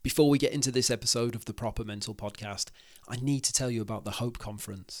Before we get into this episode of the Proper Mental Podcast, I need to tell you about the Hope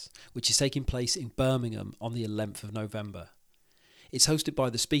Conference, which is taking place in Birmingham on the 11th of November. It's hosted by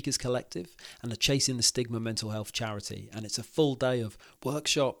the Speakers Collective and the Chasing the Stigma mental health charity, and it's a full day of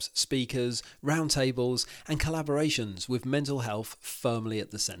workshops, speakers, roundtables and collaborations with mental health firmly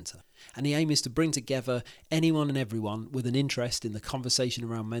at the centre. And the aim is to bring together anyone and everyone with an interest in the conversation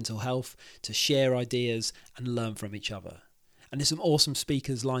around mental health to share ideas and learn from each other. And there's some awesome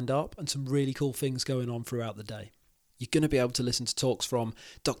speakers lined up and some really cool things going on throughout the day. You're going to be able to listen to talks from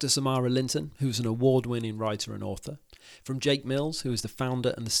Dr. Samara Linton, who's an award-winning writer and author, from Jake Mills, who is the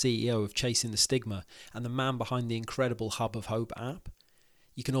founder and the CEO of Chasing the Stigma and the man behind the incredible Hub of Hope app.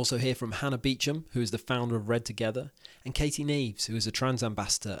 You can also hear from Hannah Beecham, who is the founder of Red Together, and Katie Neves, who is a trans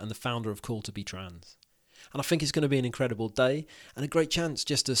ambassador and the founder of Cool to Be Trans. And I think it's going to be an incredible day and a great chance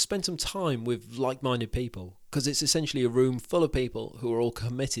just to spend some time with like-minded people, because it's essentially a room full of people who are all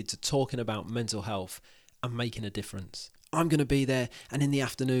committed to talking about mental health and making a difference. I'm going to be there, and in the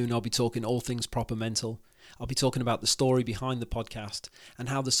afternoon I'll be talking all things proper mental. I'll be talking about the story behind the podcast and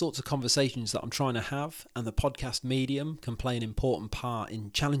how the sorts of conversations that I'm trying to have and the podcast medium can play an important part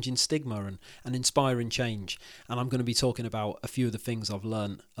in challenging stigma and inspiring change. And I'm going to be talking about a few of the things I've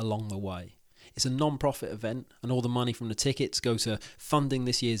learned along the way. It's a non-profit event, and all the money from the tickets go to funding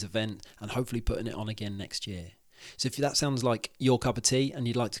this year's event and hopefully putting it on again next year. So if that sounds like your cup of tea and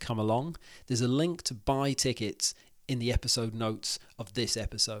you'd like to come along, there's a link to buy tickets in the episode notes of this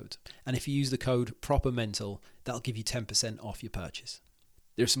episode. And if you use the code PROPERMENTAL, that'll give you 10% off your purchase.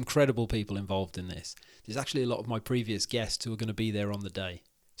 There are some credible people involved in this. There's actually a lot of my previous guests who are going to be there on the day.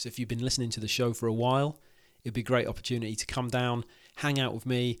 So if you've been listening to the show for a while, it'd be a great opportunity to come down, hang out with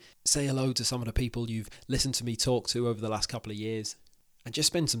me, say hello to some of the people you've listened to me talk to over the last couple of years, and just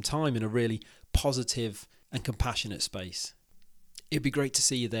spend some time in a really positive and compassionate space. It'd be great to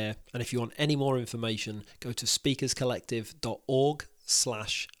see you there, and if you want any more information, go to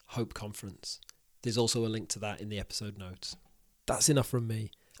speakerscollective.org/hopeconference. There's also a link to that in the episode notes. That's enough from me,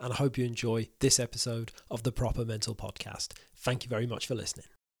 and I hope you enjoy this episode of the Proper Mental Podcast. Thank you very much for listening.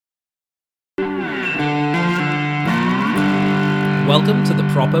 Welcome to the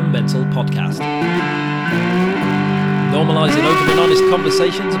Proper Mental Podcast. Normalising open and honest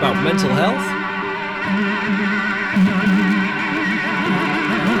conversations about mental health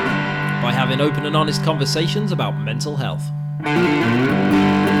by having open and honest conversations about mental health.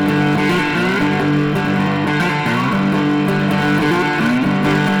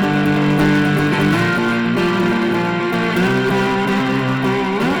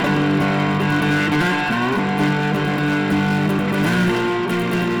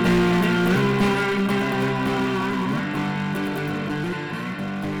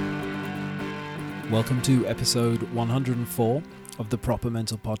 Welcome to episode 104 of the Proper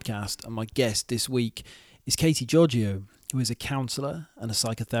Mental Podcast, and my guest this week is Katy Georgiou, who is a counsellor and a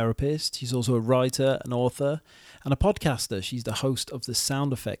psychotherapist. She's also a writer, an author, and a podcaster. She's the host of the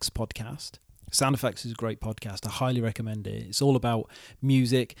Sound Effects podcast. Sound Effects is a great podcast. I highly recommend it. It's all about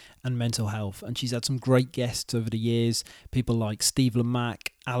music and mental health, and she's had some great guests over the years, people like Steve Lamacq,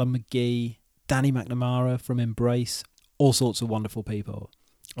 Alan McGee, Danny McNamara from Embrace, all sorts of wonderful people.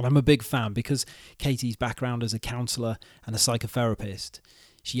 And I'm a big fan because Katy's background as a counsellor and a psychotherapist,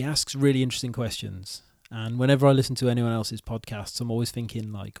 she asks really interesting questions. And whenever I listen to anyone else's podcasts, I'm always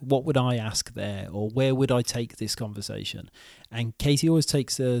thinking, like, what would I ask there? Or where would I take this conversation? And Katy always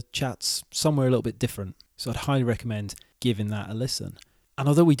takes the chats somewhere a little bit different. So I'd highly recommend giving that a listen. And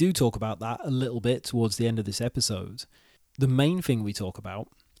although we do talk about that a little bit towards the end of this episode, the main thing we talk about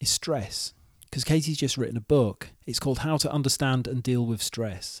is stress. Because Katy's just written a book. It's called How to Understand and Deal with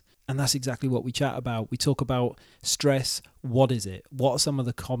Stress. And that's exactly what we chat about. We talk about stress. What is it? What are some of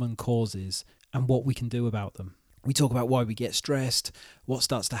the common causes and what we can do about them? We talk about why we get stressed, what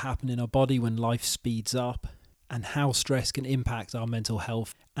starts to happen in our body when life speeds up, and how stress can impact our mental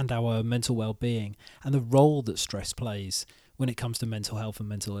health and our mental well-being, and the role that stress plays when it comes to mental health and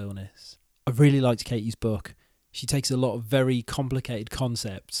mental illness. I really liked Katy's book. She takes a lot of very complicated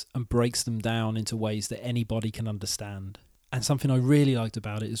concepts and breaks them down into ways that anybody can understand. And something I really liked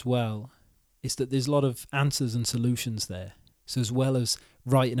about it as well is that there's a lot of answers and solutions there. So as well as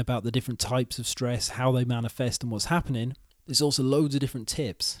writing about the different types of stress, how they manifest and what's happening, there's also loads of different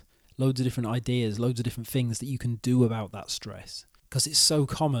tips, loads of different ideas, loads of different things that you can do about that stress. Because it's so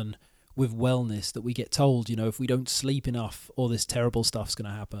common with wellness that we get told, if we don't sleep enough, all this terrible stuff's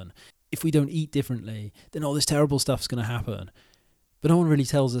going to happen. If we don't eat differently, then all this terrible stuff's going to happen. But no one really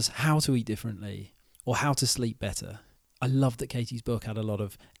tells us how to eat differently or how to sleep better. I love that Katy's book had a lot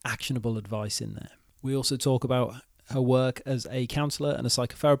of actionable advice in there. We also talk about her work as a counsellor and a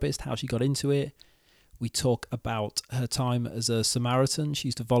psychotherapist, how she got into it. We talk about her time as a Samaritan. She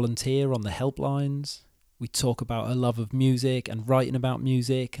used to volunteer on the helplines. We talk about her love of music and writing about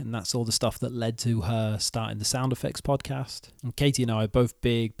music, and that's all the stuff that led to her starting the Sound Effects podcast. And Katy and I are both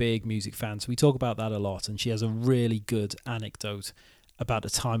big music fans, so we talk about that a lot, and she has a really good anecdote about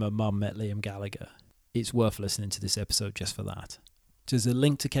the time her mum met Liam Gallagher. It's worth listening to this episode just for that. There's a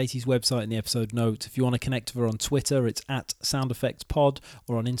link to Katy's website in the episode notes. If you want to connect with her on Twitter, it's at Sound Effects Pod,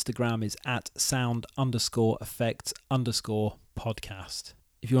 or on Instagram is at sound_effects_podcast.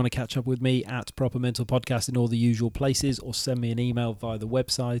 If you want to catch up with me, at Proper Mental Podcast in all the usual places, or send me an email via the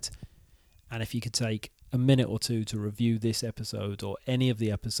website. And if you could take a minute or two to review this episode or any of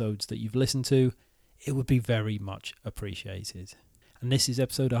the episodes that you've listened to, it would be very much appreciated. And this is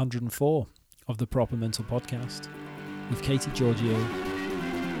episode 104 of the Proper Mental Podcast with Katy Georgiou.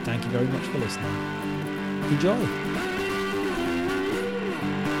 Thank you very much for listening. Enjoy.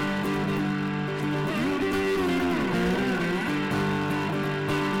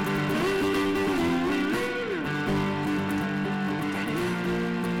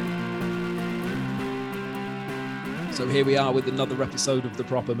 So here we are with another episode of the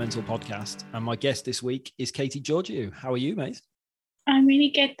Proper Mental Podcast. And my guest this week is Katy Georgiou. How are you, mate? I'm really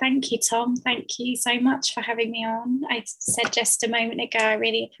good. Thank you, Tom. Thank you so much for having me on. I said just a moment ago, I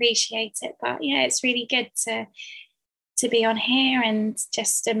really appreciate it. But yeah, it's really good to be on here, and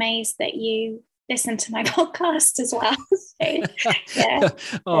just amazed that you listen to my podcast as well. So, yeah.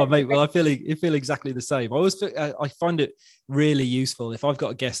 Oh, mate, well, I feel exactly the same. I find it really useful if I've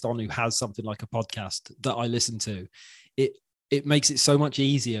got a guest on who has something like a podcast that I listen to. It makes it so much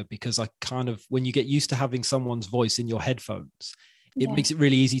easier, because I kind of, when you get used to having someone's voice in your headphones, it makes it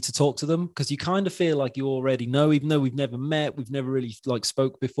really easy to talk to them, because you kind of feel like you already know, even though we've never met, we've never really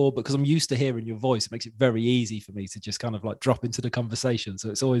spoke before, but because I'm used to hearing your voice, it makes it very easy for me to just kind of drop into the conversation. So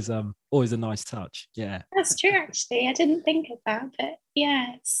it's always a nice touch. Yeah, that's true. Actually, I didn't think of that, but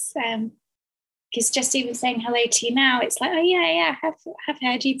yeah, it's because just even saying hello to you now, it's like, oh yeah, have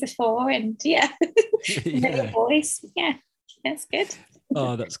heard you before, and yeah, your voice, yeah, that's good.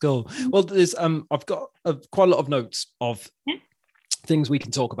 Oh, that's cool. Well, there's I've got quite a lot of notes of things we can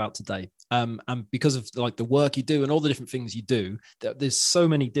talk about today, and because of the work you do and all the different things you do, there's so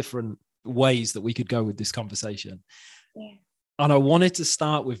many different ways that we could go with this conversation. And I wanted to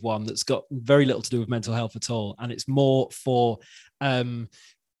start with one that's got very little to do with mental health at all, and it's more for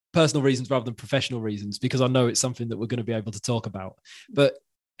personal reasons rather than professional reasons, because I know it's something that we're going to be able to talk about. But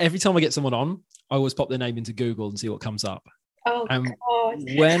every time I get someone on, I always pop their name into Google and see what comes up. Oh, God.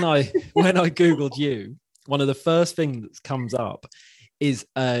 when I Googled you, one of the first things that comes up is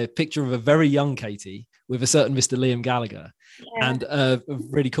a picture of a very young Katy with a certain Mr. Liam Gallagher, and a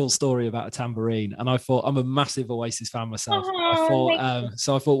really cool story about a tambourine. And I thought, I'm a massive Oasis fan myself. I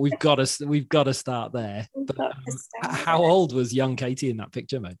thought we've got to start there. But how old was young Katy in that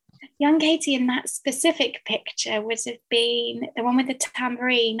picture, mate? Young Katy in that specific picture would have been the one with the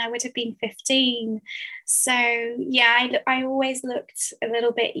tambourine. I would have been 15. So yeah, I always looked a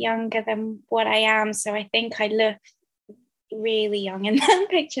little bit younger than what I am. So I think I look really young in that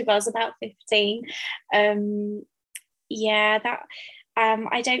picture, but I was about 15. I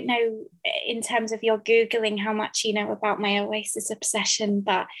don't know in terms of your Googling how much you know about my Oasis obsession,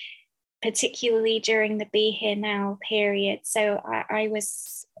 but particularly during the Be Here Now period. So I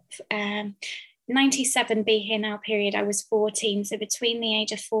was 97 Be Here Now period, I was 14. So between the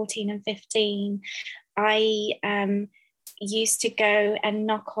age of 14 and 15, I used to go and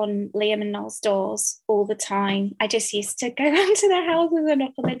knock on Liam and Noel's doors all the time. I just used to go around to their houses and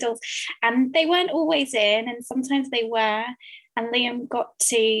knock on their doors, and they weren't always in, and sometimes they were. And Liam got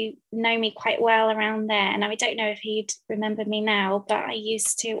to know me quite well around there. And I don't know if he'd remember me now, but I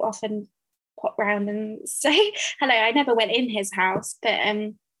used to often pop round and say hello. I never went in his house, but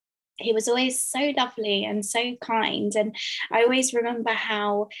he was always so lovely and so kind. And I always remember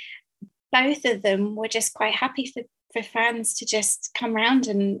how both of them were just quite happy for fans to just come round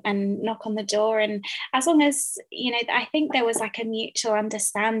and knock on the door. And as long as, I think there was a mutual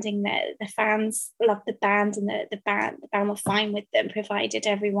understanding that the fans loved the band, and the band were fine with them, provided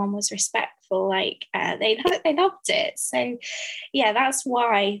everyone was respectful. They loved it. So yeah, that's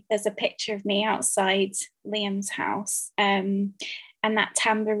why there's a picture of me outside Liam's house. And that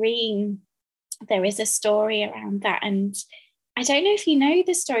tambourine, there is a story around that. And I don't know if you know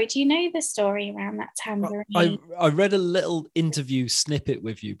the story. Do you know the story around that tambourine? I read a little interview snippet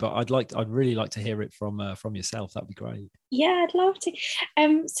with you, but I'd really like to hear it from yourself. That'd be great. Yeah, I'd love to.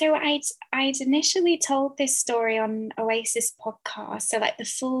 So I'd initially told this story on Oasis podcast. So like the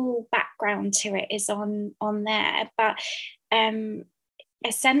full background to it is on there. But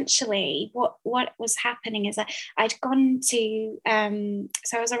essentially what was happening is that I'd gone to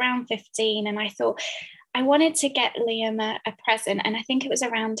so I was around 15, and I thought I wanted to get Liam a present, and I think it was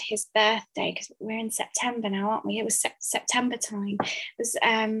around his birthday, because we're in September now, aren't we? It was September time. It was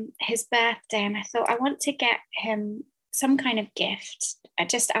his birthday, and I thought I want to get him some kind of gift,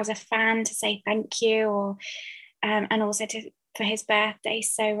 just as a fan, to say thank you, or and also for his birthday.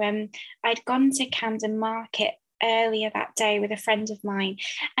 So I'd gone to Camden Market earlier that day with a friend of mine,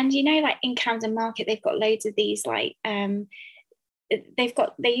 and like in Camden Market they've got loads of these like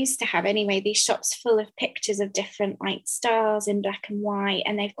they used to have anyway these shops full of pictures of different like stars in black and white,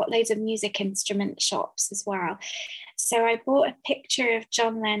 and they've got loads of music instrument shops as well. So I bought a picture of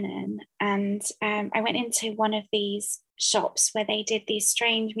John Lennon, and I went into one of these shops where they did these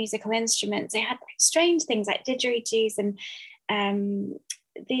strange musical instruments. They had strange things like didgeridoos, and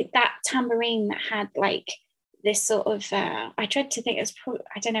that tambourine that had like this sort of I tried to think it was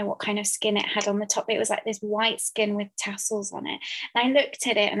I don't know what kind of skin it had on the top, but it was like this white skin with tassels on it. And I looked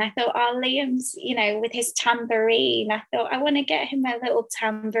at it and I thought, oh, Liam's with his tambourine, I thought I want to get him a little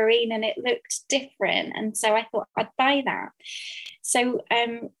tambourine, and it looked different, and so I thought I'd buy that. So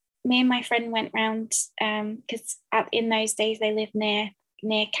me and my friend went round, because in those days they lived near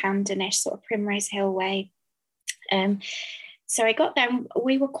Camdenish, sort of Primrose Hill way. So I got there, and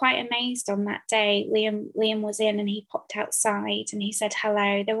we were quite amazed on that day. Liam was in, and he popped outside and he said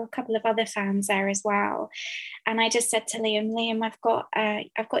hello. There were a couple of other fans there as well. And I just said to Liam, I've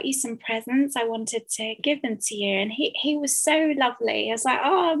got you some presents. I wanted to give them to you. And he was so lovely. I was like,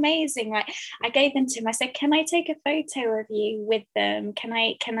 oh, amazing. Like, I gave them to him. I said, can I take a photo of you with them?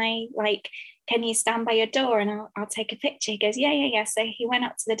 Can you stand by your door and I'll take a picture? He goes, yeah. So he went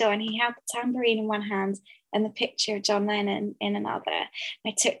up to the door, and he had the tambourine in one hand and the picture of John Lennon in another.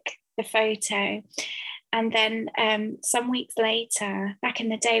 I took the photo. And then some weeks later, back in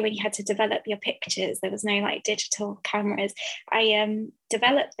the day when you had to develop your pictures, there was no like digital cameras, I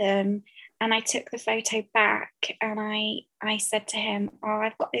developed them, and I took the photo back, and I said to him, oh,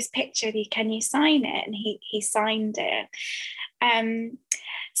 I've got this picture of you, can you sign it? And he signed it.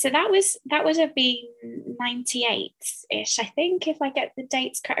 So that would have been 98-ish, I think, if I get the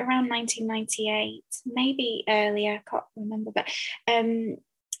dates correct, around 1998, maybe earlier, I can't remember. But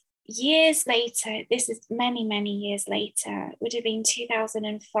years later, this is many years later, would have been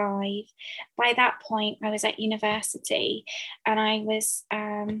 2005. By that point, I was at university, and I was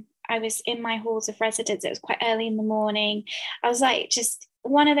in my halls of residence. It was quite early in the morning. I was like, just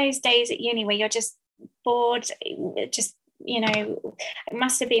one of those days at uni where you're just bored, just it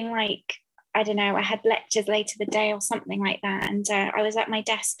must have been like, I don't know, I had lectures later the day or something like that, and I was at my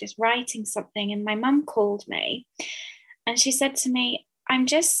desk just writing something, and my mum called me, and she said to me, I'm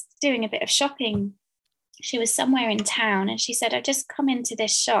just doing a bit of shopping. She was somewhere in town, and she said, I've just come into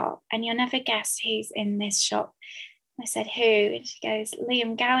this shop, and you'll never guess who's in this shop. I said, who? And she goes,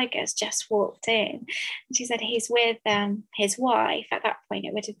 Liam Gallagher's just walked in. And she said, he's with his wife. At that point,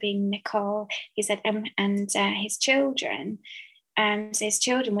 it would have been Nicole. He said, and his children. So his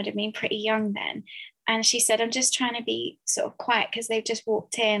children would have been pretty young then. And she said, I'm just trying to be sort of quiet because they've just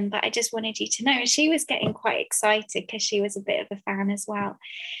walked in, but I just wanted you to know. And she was getting quite excited because she was a bit of a fan as well.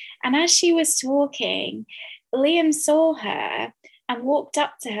 And as she was talking, Liam saw her and walked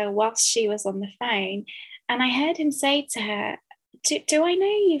up to her whilst she was on the phone. And I heard him say to her, do I know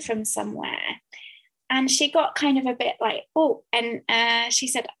you from somewhere? And she got kind of a bit like, oh, and she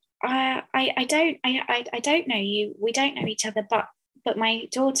said, I don't know you. We don't know each other, but my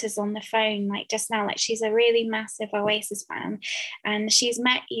daughter's on the phone like just now, like she's a really massive Oasis fan, and she's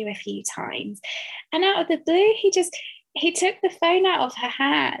met you a few times. And out of the blue, he took the phone out of her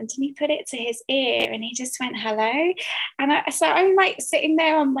hand and he put it to his ear, and he just went, hello. And so I'm like sitting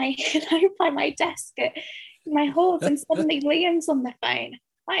there on my by my desk at my halls, and suddenly Liam's on the phone.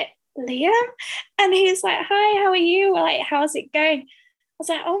 Like, Liam? And he's like, hi, how are you? Like, how's it going? I was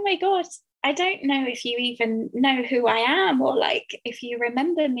like, oh my God, I don't know if you even know who I am, or like if you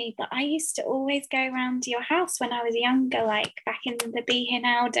remember me, but I used to always go around to your house when I was younger, like back in the Be Here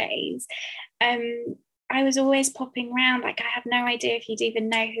Now days. I was always popping around. Like, I have no idea if you'd even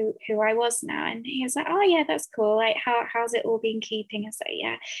know who I was now. And he was like, oh yeah, that's cool. Like, how's it all been keeping? I was like,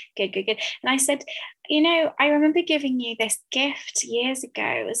 yeah, good. And I said, I remember giving you this gift years ago.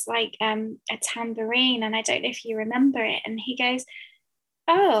 It was like a tambourine, and I don't know if you remember it. And he goes,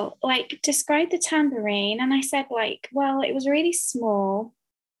 oh, like, describe the tambourine. And I said, like, well, it was really small,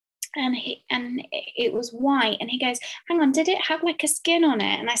 and it was white. And he goes, hang on, did it have like a skin on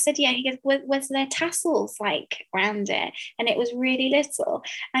it? And I said, yeah. He goes, was there tassels like around it? And it was really little.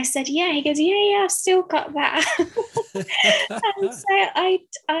 I said, yeah. He goes, yeah, I've still got that. And so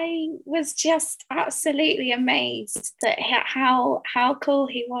I was just absolutely amazed that how cool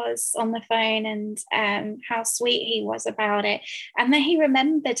he was on the phone, and how sweet he was about it. And then he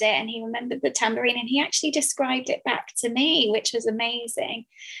remembered it, and he remembered the tambourine, and he actually described it back to me, which was amazing.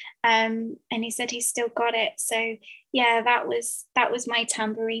 And he said he's still got it. So yeah, that was my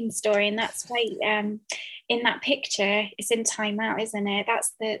tambourine story. And that's why in that picture, it's in Time Out, isn't it?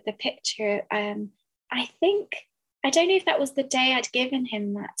 That's the picture. I think, I don't know if that was the day I'd given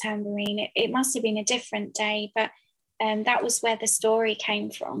him that tambourine. It must have been a different day, but that was where the story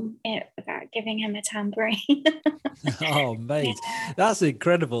came from, about giving him a tambourine. Oh mate, that's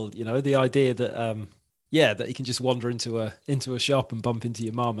incredible. The idea that that you can just wander into a shop and bump into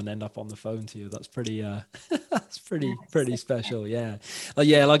your mum and end up on the phone to you. That's pretty that's pretty special. Yeah.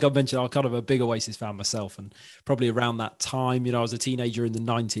 Like I mentioned, I'm kind of a big Oasis fan myself, and probably around that time, I was a teenager in the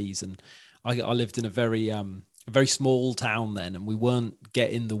 90s, and I lived in a very small town then, and we weren't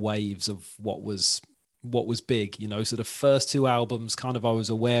getting the waves of what was big, so the first two albums kind of I was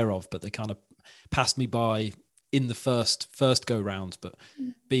aware of, but they kind of passed me by in the first go round. But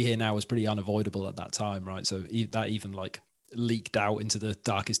Be Here Now was pretty unavoidable at that time, right? So that even like leaked out into the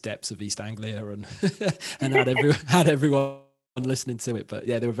darkest depths of East Anglia, and and had everyone listening to it. But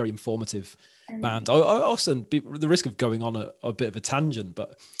yeah, they were a very informative band. I often, the risk of going on a bit of a tangent,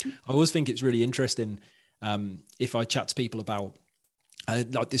 but I always think it's really interesting if I chat to people about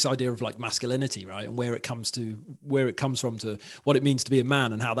like this idea of like masculinity, right, and where it comes from to what it means to be a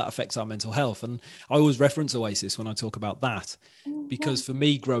man, and how that affects our mental health. And I always reference Oasis when I talk about that, because for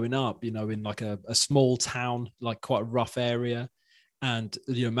me, growing up, in like a small town, like quite a rough area, and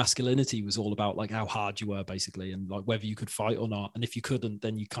masculinity was all about like how hard you were, basically, and like whether you could fight or not, and if you couldn't,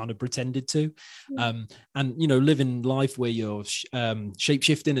 then you kind of pretended to. And living life where you're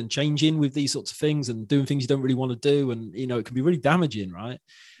shape-shifting and changing with these sorts of things, and doing things you don't really want to do, and it can be really damaging, right?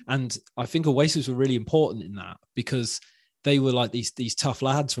 And I think Oasis were really important in that, because they were like these tough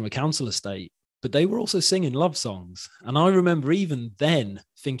lads from a council estate, but they were also singing love songs. And I remember even then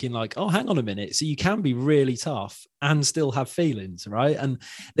thinking like, oh, hang on a minute. So you can be really tough and still have feelings, right? And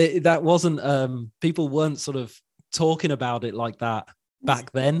that wasn't, people weren't sort of talking about it like that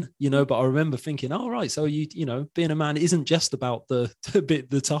back then, but I remember thinking, oh, right. So being a man isn't just about the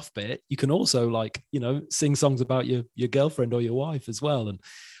tough bit. You can also like, sing songs about your girlfriend or your wife as well. And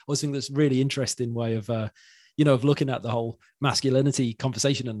I always think that's a really interesting way of, of looking at the whole masculinity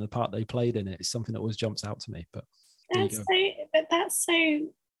conversation, and the part they played in it is something that always jumps out to me. But that's so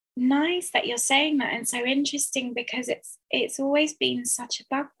nice that you're saying that, and so interesting, because it's always been such a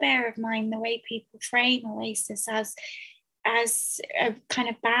bugbear of mine, the way people frame Oasis as a kind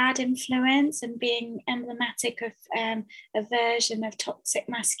of bad influence and being emblematic of a version of toxic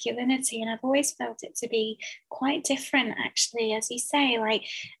masculinity. And I've always felt it to be quite different, actually. As you say, like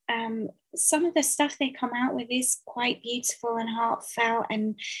some of the stuff they come out with is quite beautiful and heartfelt,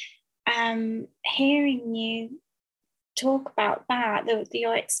 and hearing you talk about that,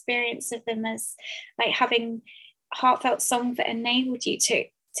 your experience of them as like having heartfelt songs that enabled you to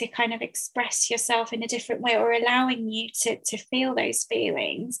kind of express yourself in a different way, or allowing you to feel those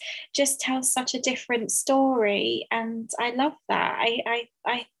feelings, just tells such a different story. And I love that.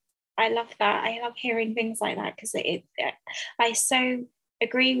 I love that. I love hearing things like that, because I so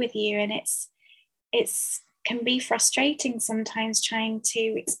agree with you. And it's can be frustrating sometimes trying to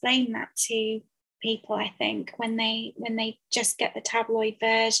explain that to people, I think, when they just get the tabloid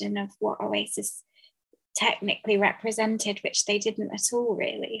version of what Oasis technically represented, which they didn't at all,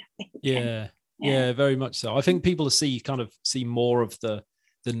 really. Yeah, very much so. I think people see more of the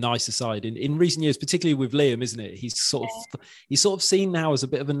nicer side in recent years, particularly with Liam, isn't it? He's sort of seen now as a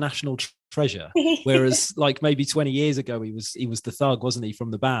bit of a national treasure, whereas like maybe 20 years ago he was the thug, wasn't he, from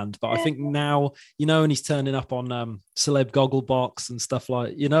the band? But I think now, and he's turning up on Celeb Gogglebox and stuff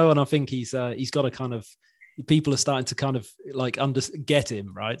like, and I think he's got a kind of, people are starting to kind of like get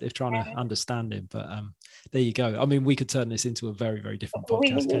him, right? They're trying to understand him. But There you go. I mean, we could turn this into a very, very different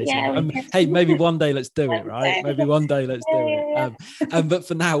podcast, Katie. Yeah, Hey, maybe one day let's do it, right? Maybe one day let's do it. Yeah. But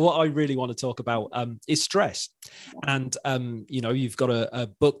for now, what I really want to talk about is stress. And you've got a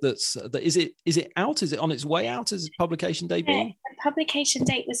book is it out? Is it on its way out? Is publication date being? The publication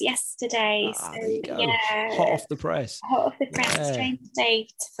date was yesterday. There you go. Hot off the press. Hot off the press. Strange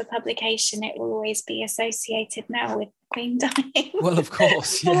date for publication. It will always be associated now with Queen dying. Well, of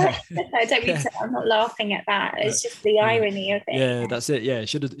course, yeah. I don't mean to, I'm not laughing at that. It's just the irony of it. Yeah, that's it. Yeah,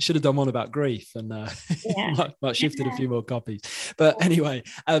 should have done one about grief and might shifted a few more copies. But anyway,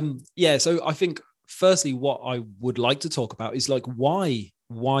 so I think firstly what I would like to talk about is like why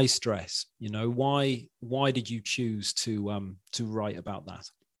stress? Why did you choose to write about that?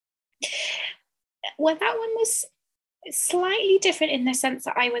 Well, that one was slightly different in the sense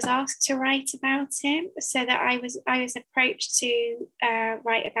that I was asked to write about it, so that I was approached to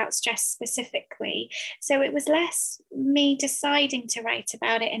write about stress specifically. So it was less me deciding to write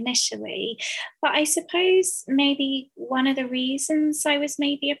about it initially, but I suppose maybe one of the reasons I was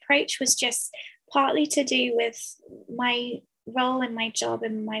maybe approached was just partly to do with my role in my job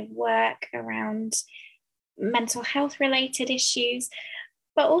and my work around mental health related issues,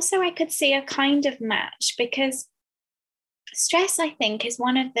 but also I could see a kind of match because stress, I think, is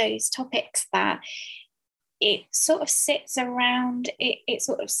one of those topics that it sort of sits around, it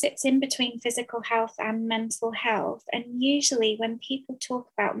sort of sits in between physical health and mental health. And usually when people talk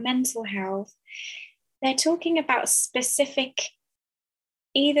about mental health, they're talking about specific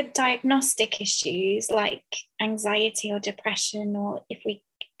either diagnostic issues like anxiety or depression, or if we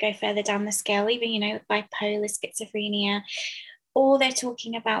go further down the scale, even, bipolar, schizophrenia, or they're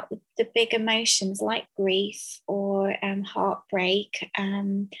talking about the big emotions like grief or heartbreak,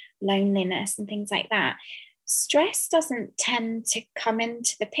 loneliness and things like that. Stress doesn't tend to come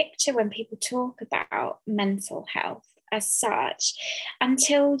into the picture when people talk about mental health as such,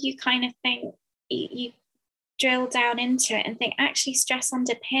 until you kind of think, you drill down into it and think actually stress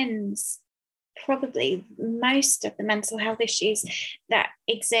underpins probably most of the mental health issues that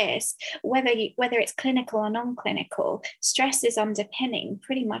exist, whether it's clinical or non-clinical. Stress is underpinning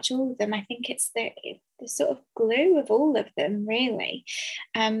pretty much all of them. I think it's the sort of glue of all of them, really.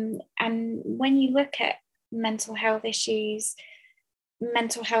 And when you look at mental health issues,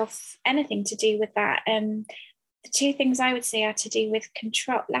 mental health, anything to do with that, the two things I would say are to do with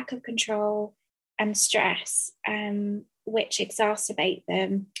control, lack of control, and stress, which exacerbate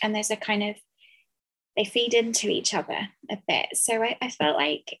them. And there's a kind of, they feed into each other a bit. So I felt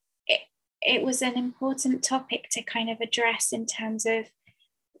like it was an important topic to kind of address in terms of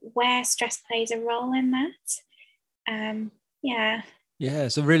where stress plays a role in that. Yeah,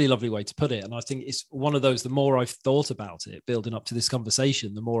 it's a really lovely way to put it. And I think it's one of those, the more I've thought about it, building up to this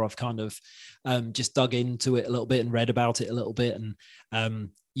conversation, the more I've kind of just dug into it a little bit and read about it a little bit. And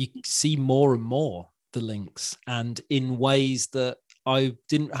you see more and more the links, and in ways that I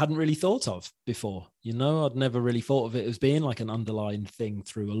hadn't really thought of before. I'd never really thought of it as being like an underlying thing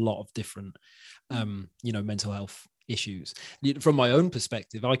through a lot of different, mental health issues. From my own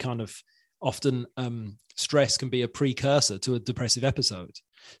perspective, I kind of often stress can be a precursor to a depressive episode.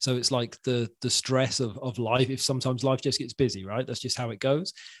 So it's like the stress of life. If sometimes life just gets busy, right? That's just how it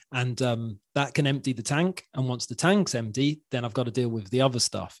goes. And that can empty the tank. And once the tank's empty, then I've got to deal with the other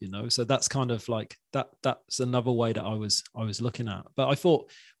stuff, So that's kind of like that's another way that I was looking at. But I thought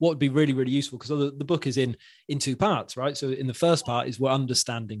what would be really, really useful, because the book is in two parts, right? So in the first part is we're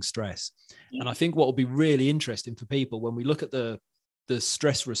understanding stress. Yeah. And I think what will be really interesting for people when we look at the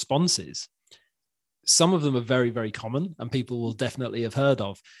stress responses, some of them are very, very common and people will definitely have heard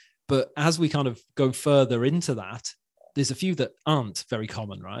of. But as we kind of go further into that, there's a few that aren't very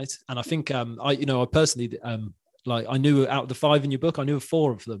common, right? And I think I personally I knew out of the 5 in your book, I knew of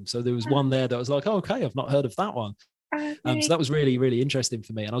 4 of them. So there was one there that was like, oh, okay, I've not heard of that one. So that was really, really interesting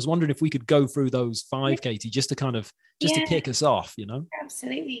for me. And I was wondering if we could go through those 5, Katie, just to kind of to kick us off,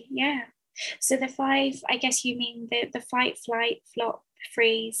 Absolutely, yeah. So the 5, I guess you mean the fight, flight, flop,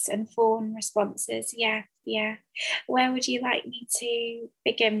 freeze and fawn responses. Yeah. Where would you like me to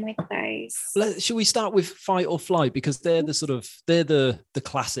begin with those? Should we start with fight or flight, because they're the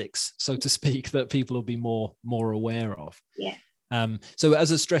classics, so to speak, that people will be more aware of. Yeah. So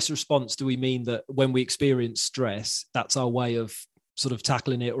as a stress response, do we mean that when we experience stress, that's our way of sort of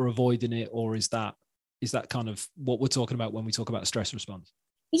tackling it or avoiding it, or is that kind of what we're talking about when we talk about a stress response?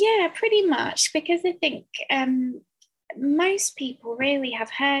 Yeah, pretty much, because I think most people really have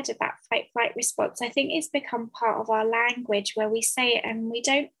heard about fight-flight response. I think it's become part of our language where we say it and we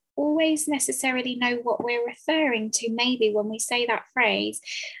don't always necessarily know what we're referring to, maybe when we say that phrase.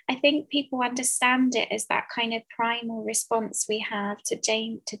 I think people understand it as that kind of primal response we have to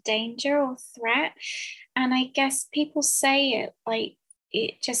danger or threat. And I guess people say it like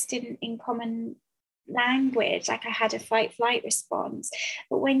it just in common language, like I had a fight flight response.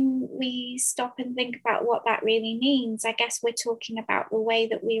 But when we stop and think about what that really means, I guess we're talking about the way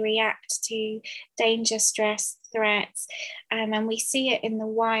that we react to danger, stress, threats, and we see it in the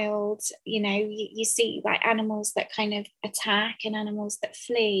wild. You see like animals that kind of attack and animals that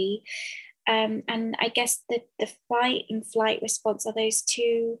flee, and I guess the fight and flight response are those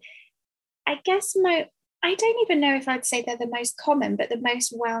two, I guess. I don't even know if I'd say they're the most common, but the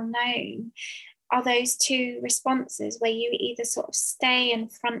most well known are those two responses, where you either sort of stay and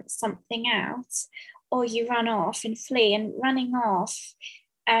front something out, or you run off and flee. And running off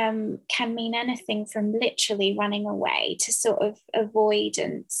can mean anything from literally running away to sort of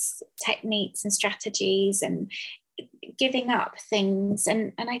avoidance techniques and strategies and giving up things.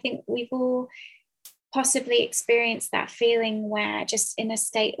 And I think we've all possibly experienced that feeling where just in a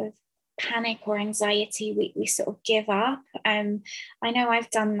state of panic or anxiety, we sort of give up. I know I've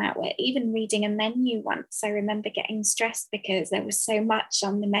done that, where even reading a menu once, I remember getting stressed because there was so much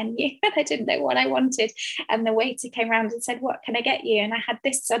on the menu and I didn't know what I wanted, and the waiter came around and said, "What can I get you?" And I had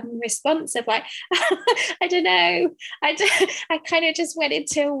this sudden response of like, I don't know, I kind of just went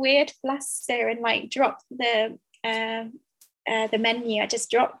into a weird fluster and like dropped the menu. I just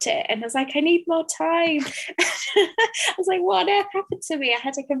dropped it and I was like, I need more time. I was like, what on earth happened to me? I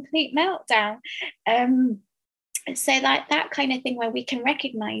had a complete meltdown. So like that kind of thing, where we can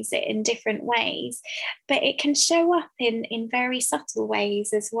recognize it in different ways, but it can show up in very subtle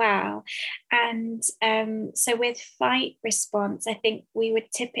ways as well. And so with fight response, I think we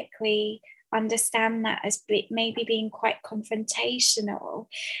would typically understand that as maybe being quite confrontational.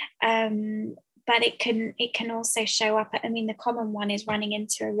 But it can also show up. I mean, the common one is running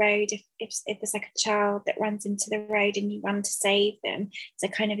into a road. If there's like a child that runs into the road and you run to save them, it's a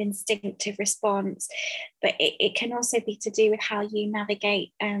kind of instinctive response. But it can also be to do with how you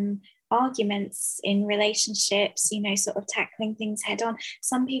navigate arguments in relationships, sort of tackling things head on.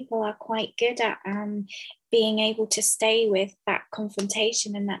 Some people are quite good at being able to stay with that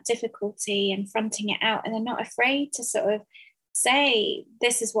confrontation and that difficulty and fronting it out, and they're not afraid to sort of say,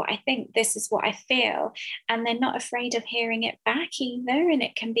 this is what I think, this is what I feel, and they're not afraid of hearing it back either, and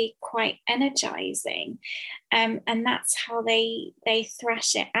it can be quite energizing, and that's how they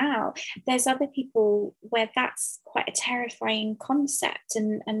thrash it out. There's other people where that's quite a terrifying concept,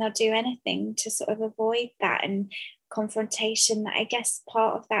 and they'll do anything to sort of avoid that and confrontation. I guess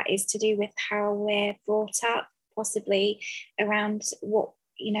part of that is to do with how we're brought up, possibly around what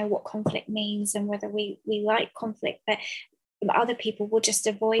conflict means and whether we like conflict. But other people will just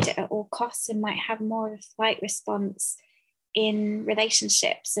avoid it at all costs and might have more of a flight response in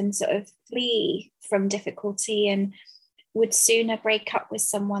relationships and sort of flee from difficulty and would sooner break up with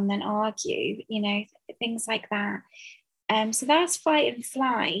someone than argue, things like that. So that's fight and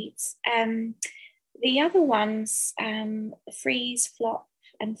flight. The other ones, freeze, flop,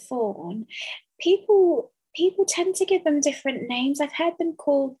 and fawn, people tend to give them different names. I've heard them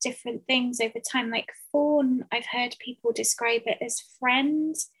called different things over time. Like fawn, I've heard people describe it as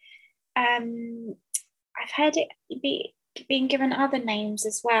friend. I've heard it being given other names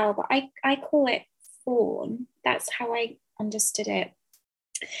as well, but I call it fawn. That's how I understood it.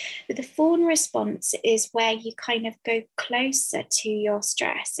 But the fawn response is where you kind of go closer to your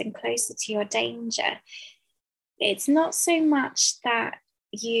stress and closer to your danger. It's not so much that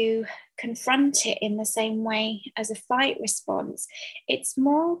you confront it in the same way as a fight response. It's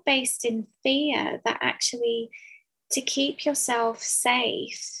more based in fear, that actually to keep yourself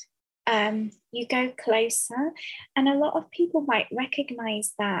safe, you go closer. And a lot of people might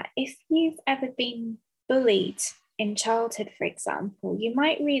recognize that. If you've ever been bullied in childhood, for example, you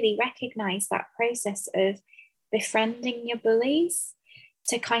might really recognize that process of befriending your bullies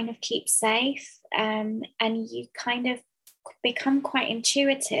to kind of keep safe, and you kind of become quite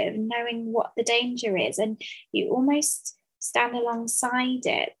intuitive, knowing what the danger is, and you almost stand alongside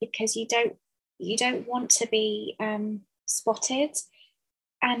it because you don't want to be spotted,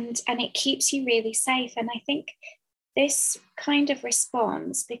 and it keeps you really safe. And I think this kind of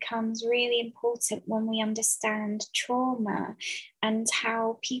response becomes really important when we understand trauma and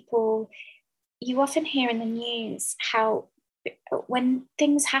how people, you often hear in the news how when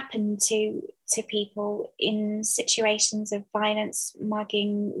things happen to people in situations of violence,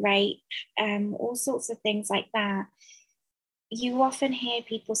 mugging, rape, all sorts of things like that, you often hear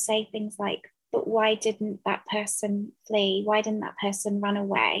people say things like, but why didn't that person flee? Why didn't that person run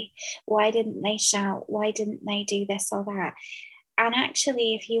away? Why didn't they shout? Why didn't they do this or that? And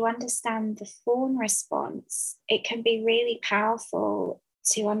actually, if you understand the fawn response, it can be really powerful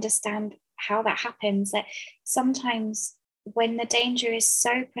to understand how that happens. That sometimes when the danger is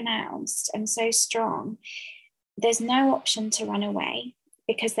so pronounced and so strong, there's no option to run away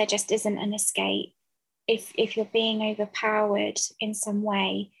because there just isn't an escape. If you're being overpowered in some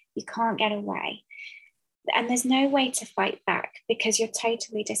way, you can't get away. And there's no way to fight back because you're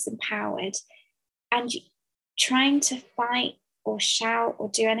totally disempowered. And trying to fight or shout or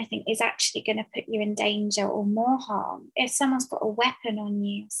do anything is actually going to put you in danger or more harm. If someone's got a weapon on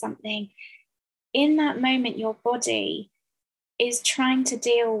you, something, in that moment, your body is trying to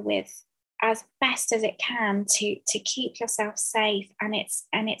deal with as best as it can to keep yourself safe. And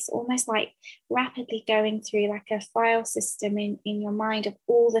it's almost like rapidly going through like a file system in your mind of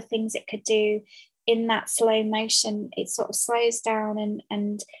all the things it could do in that slow motion. It sort of slows down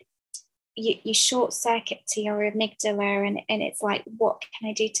and you short circuit to your amygdala, and it's like, what can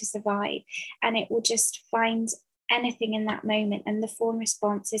I do to survive? And it will just find anything in that moment. And the fawn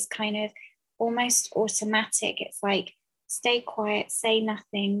response is kind of almost automatic. It's like, stay quiet, say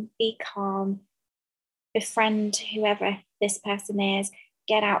nothing, be calm, befriend whoever this person is,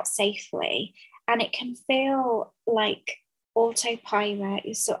 get out safely. And it can feel like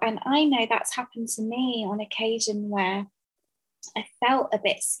autopilot. So, and I know that's happened to me on occasion where I felt a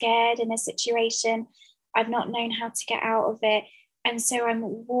bit scared in a situation. I've not known how to get out of it. And so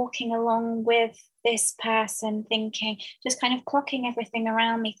I'm walking along with this person thinking, just kind of clocking everything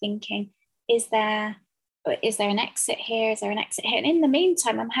around me, thinking, is there an exit here? Is there an exit here? And in the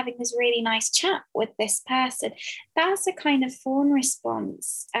meantime, I'm having this really nice chat with this person. That's a kind of fawn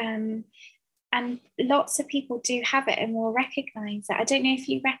response. And lots of people do have it and will recognize that. I don't know if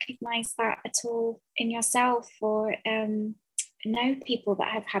you recognize that at all in yourself or know people that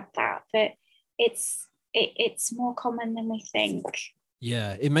have had that, but it's more common than we think.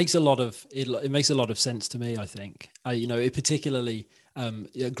 Yeah, it makes a lot of sense to me. I think it particularly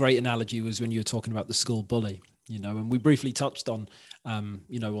a great analogy was when you were talking about the school bully, and we briefly touched on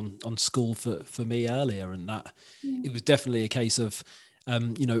on school for me earlier, and that it was definitely a case of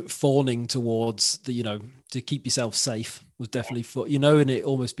fawning towards the to keep yourself safe was definitely and it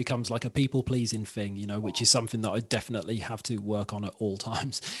almost becomes like a people pleasing thing, which is something that I definitely have to work on at all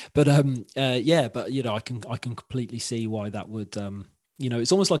times. But I can completely see why that would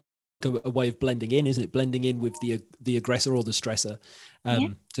it's almost like a way of blending in, isn't it? Blending in with the aggressor or the stressor,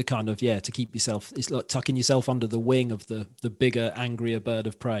 to kind of to keep yourself. It's like tucking yourself under the wing of the bigger, angrier bird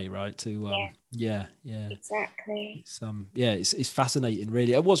of prey, right? Exactly. It's fascinating,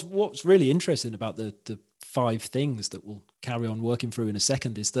 really. What's really interesting about the 5 things that we'll carry on working through in a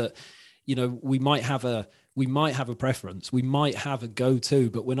second is that we might have a preference, we might have a go-to,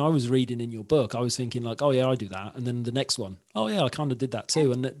 but when I was reading in your book, I was thinking like, oh yeah, I do that, and then the next one, oh yeah, I kind of did that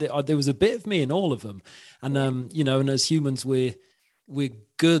too, and there was a bit of me in all of them, and and as humans, we're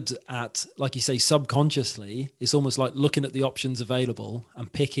good at, like you say, subconsciously, it's almost like looking at the options available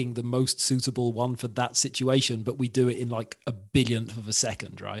and picking the most suitable one for that situation, but we do it in like a billionth of a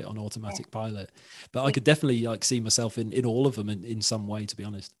second, right, on automatic pilot. But I could definitely like see myself in all of them in some way, to be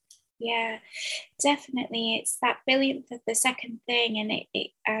honest. Yeah, definitely. It's that billionth of the second thing, and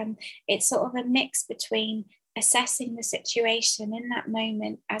it's sort of a mix between assessing the situation in that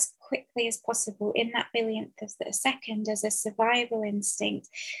moment as quickly as possible in that billionth of the second as a survival instinct,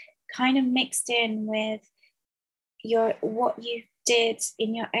 kind of mixed in with what you did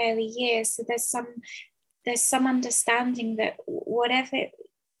in your early years. So there's some understanding that whatever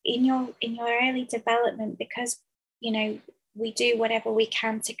in your early development, because we do whatever we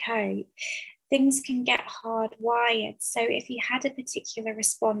can to cope, things can get hardwired. So if you had a particular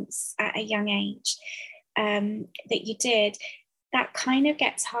response at a young age that you did, that kind of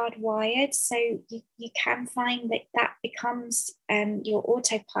gets hardwired. So you can find that becomes your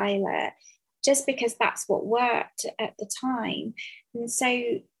autopilot, just because that's what worked at the time. And so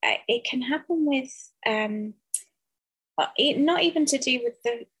it can happen with not even to do with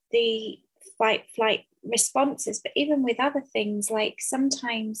the fight flight responses, but even with other things. Like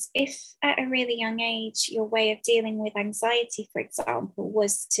sometimes if at a really young age your way of dealing with anxiety, for example,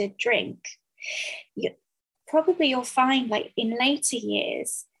 was to drink, you'll find like in later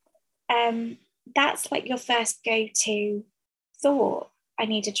years that's like your first go-to thought, I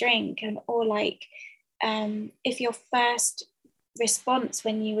need a drink. Or like if your first response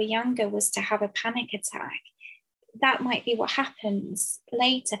when you were younger was to have a panic attack, that might be what happens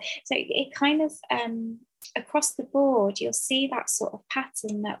later. So it kind of across the board, you'll see that sort of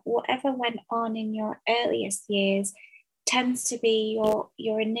pattern, that whatever went on in your earliest years tends to be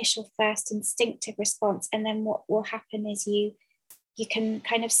your initial first instinctive response. And then what will happen is you can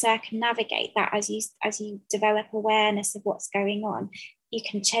kind of circumnavigate that as you develop awareness of what's going on. You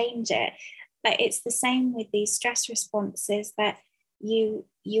can change it. But it's the same with these stress responses, that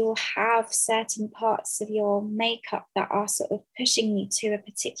you'll have certain parts of your makeup that are sort of pushing you to a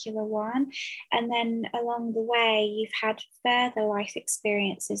particular one. And then along the way, you've had further life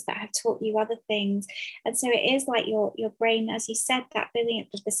experiences that have taught you other things. And so it is like your brain, as you said, that billionth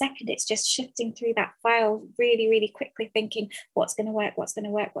of the second, it's just shifting through that file really, really quickly, thinking what's going to work, what's going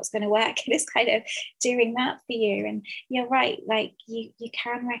to work, what's going to work. And it's kind of doing that for you. And you're right, like you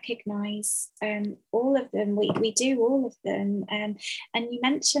can recognize all of them. We do all of them. And you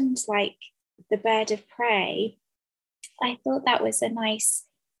mentioned like the bird of prey. I thought that was a nice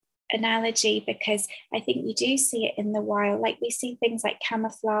analogy, because I think you do see it in the wild. Like we see things like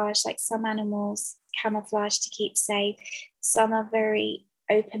camouflage, like some animals camouflage to keep safe. Some are very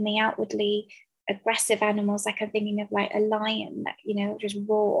openly, outwardly aggressive animals. Like I'm thinking of like a lion that, just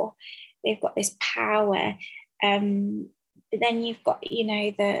roar. They've got this power. But then you've got,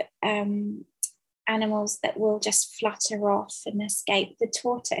 the animals that will just flutter off and escape. The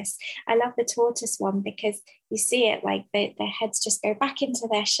tortoise, I love the tortoise one, because you see it like their heads just go back into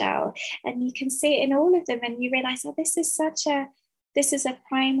their shell, and you can see it in all of them, and you realize, oh, this is a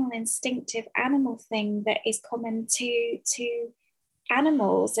primal instinctive animal thing that is common to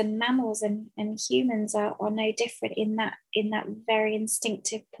animals, and mammals and humans are no different in that very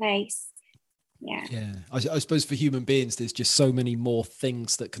instinctive place. Yeah. I suppose for human beings, there's just so many more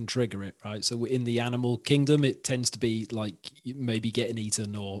things that can trigger it, right? So in the animal kingdom, it tends to be like maybe getting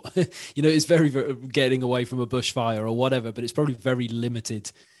eaten, or, it's very, very getting away from a bushfire or whatever, but it's probably very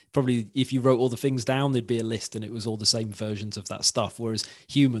limited. Probably if you wrote all the things down, there'd be a list and it was all the same versions of that stuff. Whereas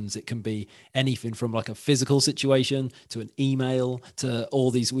humans, it can be anything from like a physical situation to an email to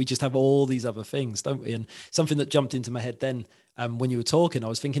all these. We just have all these other things, don't we? And something that jumped into my head then, when you were talking, I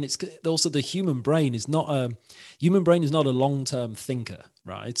was thinking it's also the human brain is not a long-term thinker,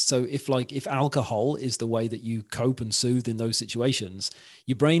 right? So if alcohol is the way that you cope and soothe in those situations,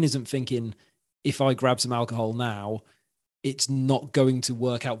 your brain isn't thinking, if I grab some alcohol now, it's not going to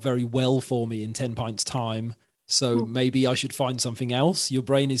work out very well for me in 10 pints time. So maybe I should find something else. Your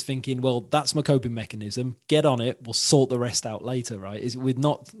brain is thinking, well, that's my coping mechanism. Get on it. We'll sort the rest out later, right?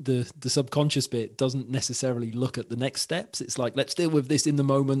 The subconscious bit doesn't necessarily look at the next steps. It's like, let's deal with this in the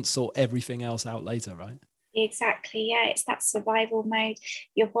moment, sort everything else out later, right? Exactly. Yeah, it's that survival mode.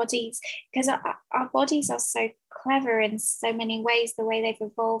 Your bodies, because our bodies are so clever in so many ways, the way they've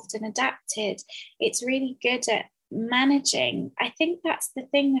evolved and adapted. It's really good at managing. I think that's the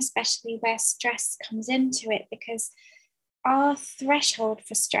thing, especially where stress comes into it, because our threshold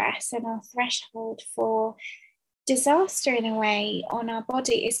for stress and our threshold for disaster in a way on our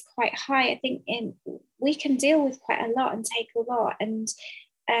body is quite high. I think we can deal with quite a lot and take a lot, and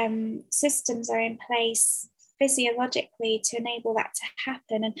systems are in place physiologically to enable that to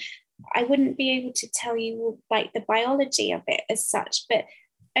happen. And I wouldn't be able to tell you like the biology of it as such, but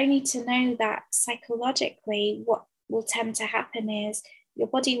only to know that psychologically what will tend to happen is your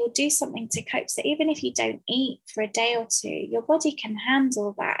body will do something to cope. So even if you don't eat for a day or two, your body can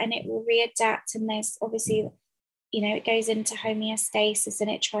handle that and it will readapt. And there's obviously, it goes into homeostasis and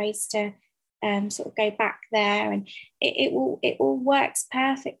it tries to sort of go back there, and it all works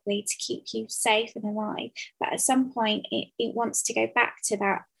perfectly to keep you safe and alive. But at some point it wants to go back to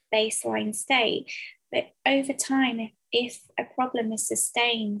that baseline state. But over time, if a problem is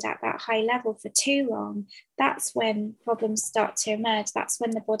sustained at that high level for too long, that's when problems start to emerge. That's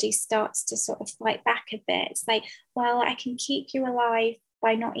when the body starts to sort of fight back a bit. It's like, well, I can keep you alive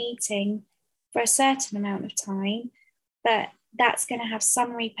by not eating for a certain amount of time, but that's going to have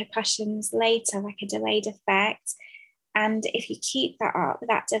some repercussions later, like a delayed effect. And if you keep that up,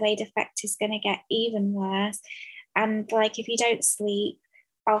 that delayed effect is going to get even worse. And like, if you don't sleep,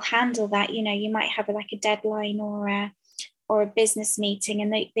 I'll handle that. You might have like a deadline or a business meeting,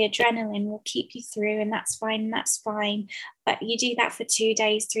 and the adrenaline will keep you through, and that's fine. But you do that for 2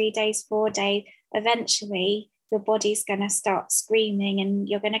 days, 3 days, 4 days, eventually your body's going to start screaming and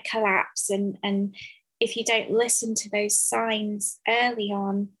you're going to collapse. And if you don't listen to those signs early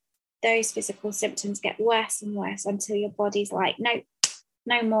on, those physical symptoms get worse and worse until your body's like,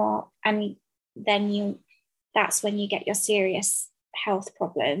 no more. And then that's when you get your serious health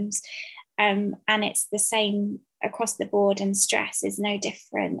problems. And it's the same across the board, and stress is no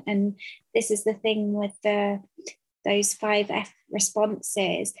different. And this is the thing with those 5F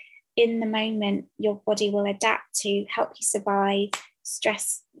responses. in the moment, your body will adapt to help you survive.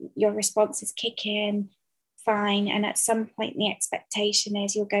 Stress, your responses kick in, fine. And at some point, the expectation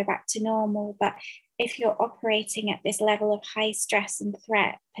is you'll go back to normal. But if you're operating at this level of high stress and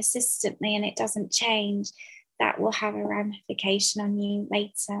threat persistently and it doesn't change, that will have a ramification on you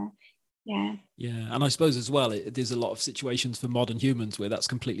later. Yeah. And I suppose as well, there's a lot of situations for modern humans where that's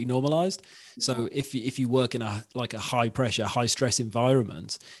completely normalized. So if you work in a high pressure, high stress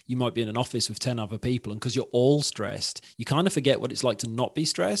environment, you might be in an office with 10 other people, and because you're all stressed, you kind of forget what it's like to not be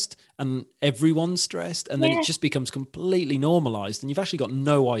stressed, and everyone's stressed, and then it just becomes completely normalized, and you've actually got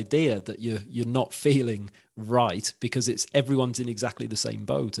no idea that you're not feeling right, because everyone's in exactly the same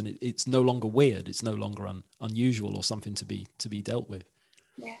boat, and it's no longer weird, it's no longer unusual or something to be dealt with.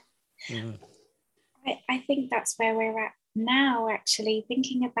 Yeah. I think that's where we're at now, actually,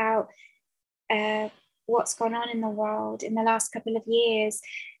 thinking about what's gone on in the world in the last couple of years,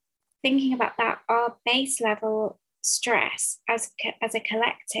 thinking about that, our base level stress as a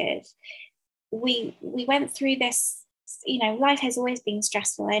collective, we went through this, life has always been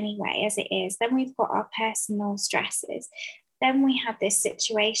stressful anyway, as it is. Then we've got our personal stresses. Then we had this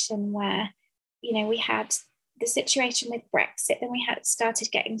situation where, we had the situation with Brexit, then we had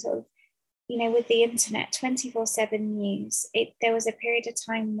started getting sort of, with the internet, 24/7 news. There was a period of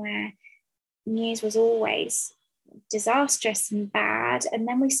time where news was always disastrous and bad, and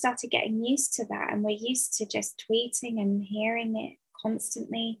then we started getting used to that, and we're used to just tweeting and hearing it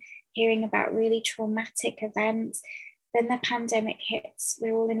constantly, hearing about really traumatic events. Then the pandemic hits,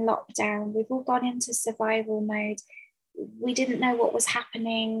 we're all in lockdown, we've all gone into survival mode, we didn't know what was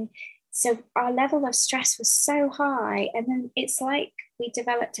happening. So our level of stress was so high, and then it's like we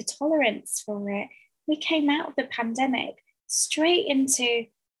developed a tolerance for it. We came out of the pandemic straight into,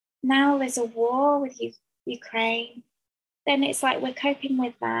 now there's a war with Ukraine. Then it's like we're coping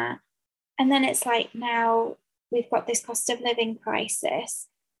with that. And then it's like, now we've got this cost of living crisis.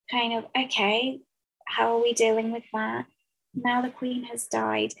 Kind of, okay, how are we dealing with that? Now the Queen has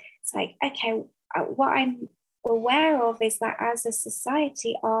died. It's like, okay, what I'm aware of is that as a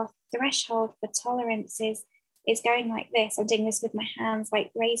society, our threshold for tolerance is going like this. I'm doing this with my hands,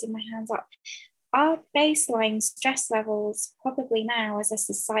 like raising my hands up. Our baseline stress levels probably now as a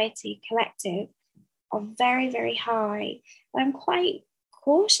society collective are very, very high. And I'm quite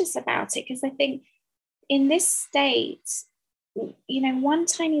cautious about it, because I think in this state, one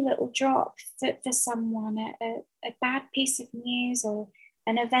tiny little drop for someone, a bad piece of news or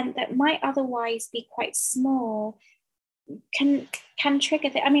an event that might otherwise be quite small, can trigger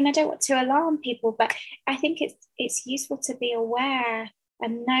that. I mean, I don't want to alarm people, but I think it's useful to be aware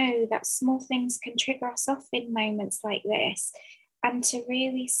and know that small things can trigger us off in moments like this, and to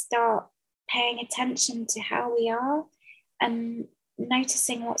really start paying attention to how we are and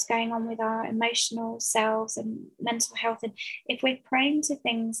noticing what's going on with our emotional selves and mental health. And if we're prone to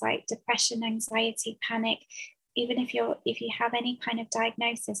things like depression, anxiety, panic, even if you have any kind of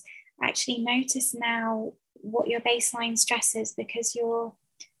diagnosis, actually notice now what your baseline stress is, because you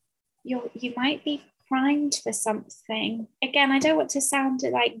might be primed for something. Again, I don't want to sound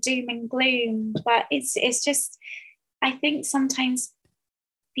like doom and gloom, but it's just, I think sometimes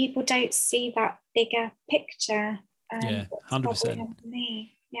people don't see that bigger picture. 100%.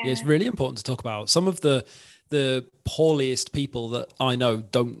 Yeah, it's really important to talk about. Some of the poorliest people that I know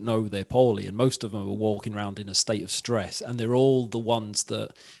don't know they're poorly, and most of them are walking around in a state of stress, and they're all the ones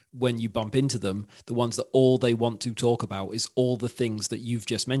that, when you bump into them, the ones that all they want to talk about is all the things that you've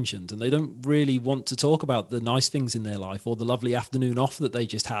just mentioned, and they don't really want to talk about the nice things in their life or the lovely afternoon off that they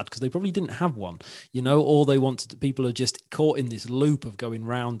just had, because they probably didn't have one. All they want to, people are just caught in this loop of going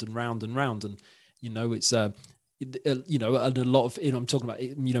round and round and round, and it's and a lot of, I'm talking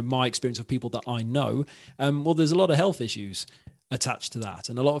about, my experience of people that I know, well, there's a lot of health issues attached to that.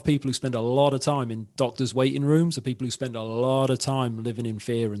 And a lot of people who spend a lot of time in doctors' waiting rooms are people who spend a lot of time living in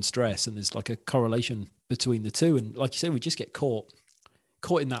fear and stress. And there's like a correlation between the two. And like you say, we just get caught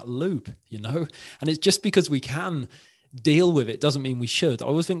in that loop, and it's just because we can deal with it doesn't mean we should. I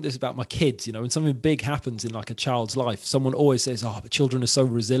always think this about my kids, when something big happens in like a child's life, someone always says, oh, but children are so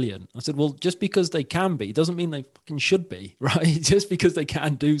resilient. I said, well, just because they can be doesn't mean they fucking should be, right? Just because they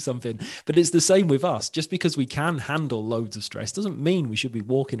can do something. But it's the same with us. Just because we can handle loads of stress doesn't mean we should be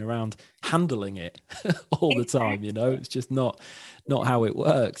walking around handling it all the time. It's just not how it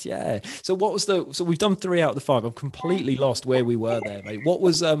works. Yeah. So so we've done 3 out of the 5. I'm completely lost where we were there, mate. What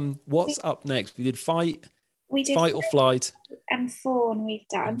was what's up next? We did fight or flight and fawn. We've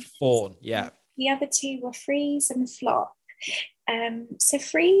done and fawn. Yeah. The other 2 were freeze and flop. So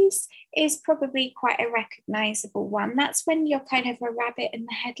freeze is probably quite a recognizable one. That's when you're kind of a rabbit in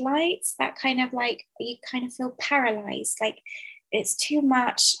the headlights, that kind of like you kind of feel paralyzed, like it's too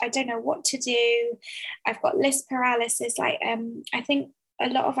much, I don't know what to do, I've got list paralysis. Like I think a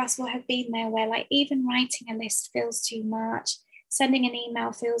lot of us will have been there, where like even writing a list feels too much, sending an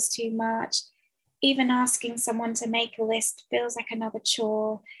email feels too much, even asking someone to make a list feels like another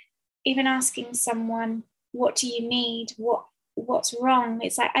chore, even asking someone, what do you need, what's wrong,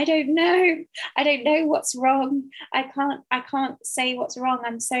 it's like I don't know what's wrong, I can't say what's wrong,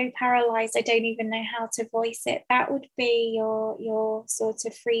 I'm so paralyzed, I don't even know how to voice it. That would be your sort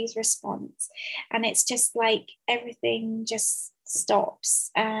of freeze response, and it's just like everything just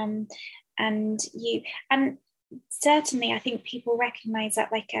stops. And certainly I think people recognize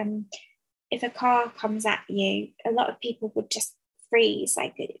that, like if a car comes at you, a lot of people would just freeze,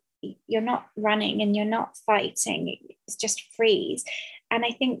 like you're not running and you're not fighting, it's just freeze. And I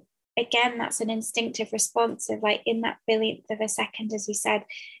think again that's an instinctive response of like in that billionth of a second, as you said,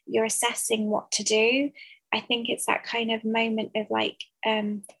 you're assessing what to do. I think it's that kind of moment of like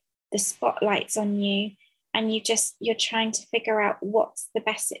the spotlight's on you and you're trying to figure out what's the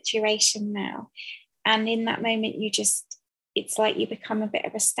best situation now. And in that moment it's like you become a bit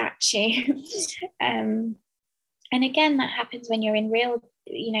of a statue. And again, that happens when you're in real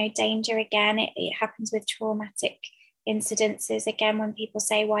danger. Again, it happens with traumatic incidences. Again, when people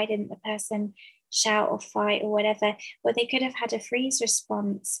say, why didn't the person shout or fight or whatever, well, they could have had a freeze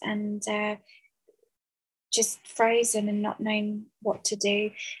response and just frozen and not known what to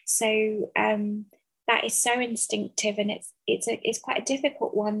do. So that is so instinctive, and it's quite a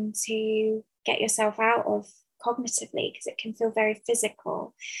difficult one to get yourself out of cognitively, because it can feel very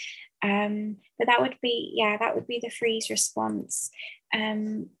physical. But that would be the freeze response.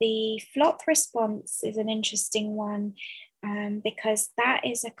 The flop response is an interesting one, because that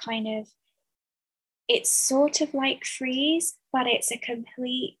is a kind of, it's sort of like freeze, but it's a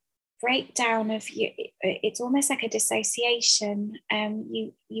complete breakdown of you. It's almost like a dissociation.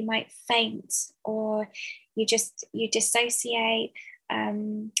 You might faint, or you dissociate.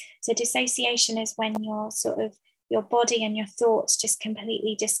 So dissociation is when your body and your thoughts just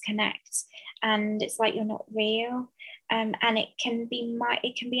completely disconnect, and it's like you're not real. And it can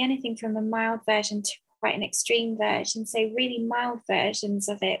be anything from a mild version to quite an extreme version. So really mild versions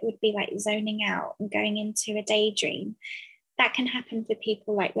of it would be like zoning out and going into a daydream. That can happen for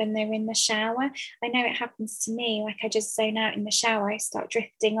people like when they're in the shower. I know it happens to me. Like I just zone out in the shower, I start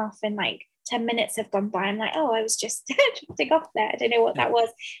drifting off, and like 10 minutes have gone by. I'm like, oh, I was just drifting off there. I don't know what that was.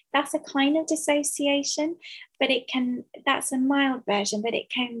 That's a kind of dissociation, but that's a mild version, but it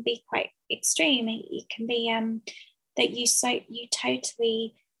can be quite extreme. It can be that you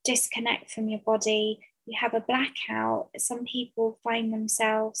totally disconnect from your body. You have a blackout. Some people find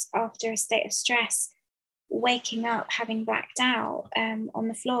themselves after a state of stress waking up having blacked out on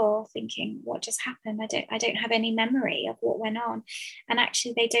the floor, thinking, what just happened? I don't have any memory of what went on, and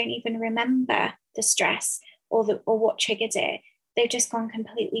actually they don't even remember the stress or what triggered it. They've just gone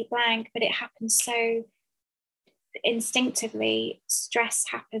completely blank. But it happens so instinctively. Stress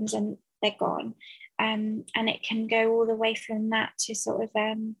happens and they're gone, and it can go all the way from that to sort of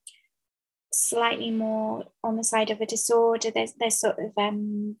slightly more on the side of a disorder. There's sort of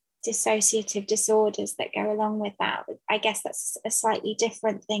dissociative disorders that go along with that. I guess that's a slightly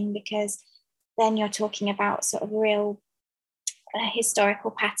different thing, because then you're talking about sort of real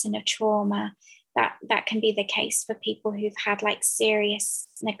historical pattern of trauma. That can be the case for people who've had like serious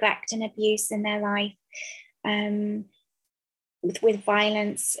neglect and abuse in their life, with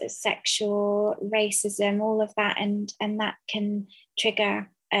violence, sexual, racism, all of that, and that can trigger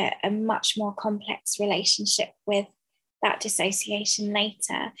a much more complex relationship with that dissociation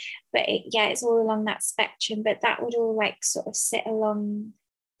later. But it's all along that spectrum. But that would all like sort of sit along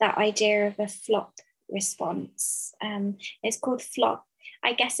that idea of a flop response. It's called flop.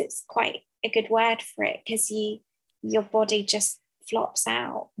 I guess it's quite a good word for it, because your body just flops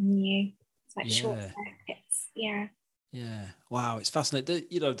out on you. It's like short circuits. Yeah. Wow, it's fascinating.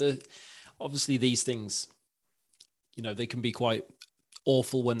 Obviously these things, they can be quite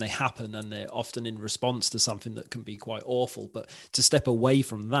awful when they happen, and they're often in response to something that can be quite awful. But to step away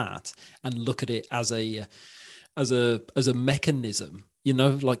from that and look at it as a mechanism,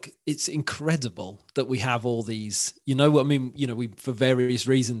 like it's incredible that we have all these, we, for various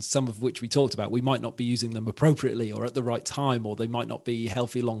reasons, some of which we talked about, we might not be using them appropriately or at the right time, or they might not be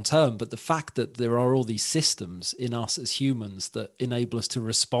healthy long term. But the fact that there are all these systems in us as humans that enable us to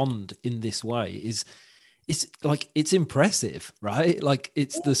respond in this way is it's like, it's impressive, right? Like,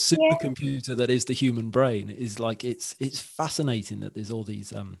 it's the Yeah, supercomputer that is the human brain. Is like, it's fascinating that there's all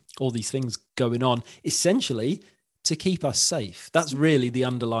these things going on, essentially to keep us safe. That's really the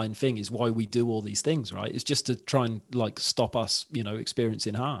underlying thing, is why we do all these things, right? It's just to try and like stop us,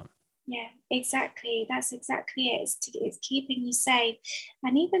 experiencing harm. yeah, exactly. That's exactly it. It's keeping you safe.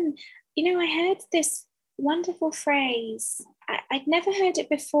 And even, I heard this wonderful phrase. I'd never heard it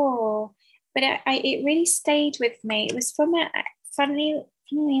before, but it really stayed with me. It was from funnily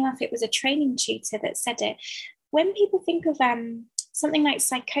enough, it was a training tutor that said it. When people think of something like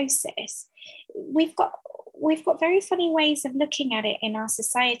psychosis, we've got we've got very funny ways of looking at it in our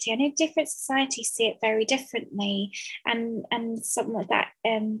society. I know different societies see it very differently, and something like that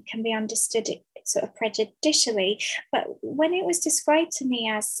can be understood sort of prejudicially. But when it was described to me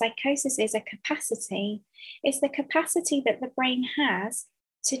as psychosis is a capacity, it's the capacity that the brain has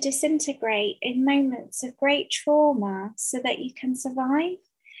to disintegrate in moments of great trauma so that you can survive.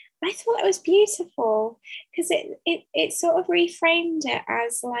 I thought it was beautiful because it sort of reframed it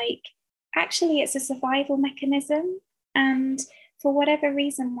as like, actually it's a survival mechanism, and for whatever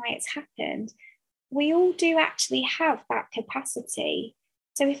reason why it's happened, we all do actually have that capacity.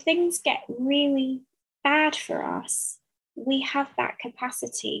 So if things get really bad for us, we have that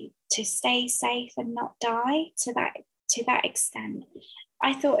capacity to stay safe and not die to that extent.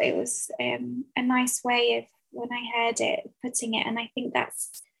 I thought it was a nice way of, when I heard it, putting it, and I think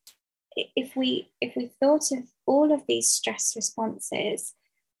that's, if we thought of all of these stress responses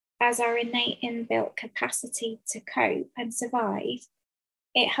as our innate inbuilt capacity to cope and survive,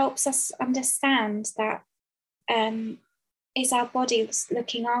 it helps us understand that is our body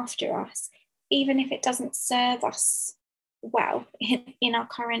looking after us, even if it doesn't serve us well in our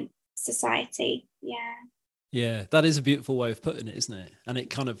current society. Yeah. Yeah, that is a beautiful way of putting it, isn't it? And it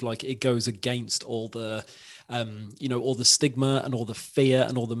kind of like, it goes against all the, all the stigma and all the fear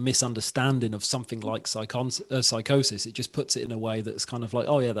and all the misunderstanding of something like psychosis. It just puts it in a way that's kind of like,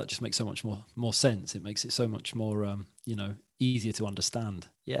 oh yeah, that just makes so much more sense. It makes it so much more, easier to understand.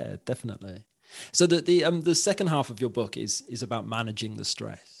 Yeah, definitely. So the second half of your book is about managing the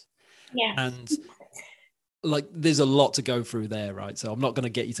stress, Yeah. and like, there's a lot to go through there, right? So I'm not going to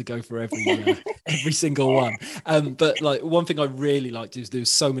get you to go for every single one. But like, one thing I really like is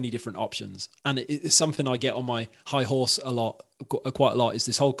there's so many different options, and it's something I get on my high horse quite a lot, is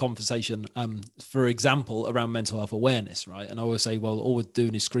this whole conversation, for example, around mental health awareness, right? And I always say, well, all we're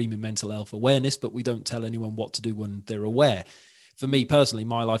doing is screaming mental health awareness, but we don't tell anyone what to do when they're aware. For me personally,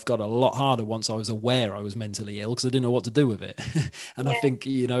 my life got a lot harder once I was aware I was mentally ill, because I didn't know what to do with it. And I Yeah. think,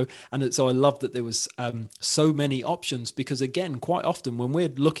 so I love that there was so many options, because again, quite often when we're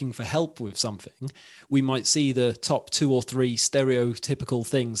looking for help with something, we might see the top 2 or 3 stereotypical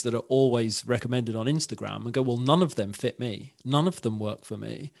things that are always recommended on Instagram and go, well, none of them fit me. None of them work for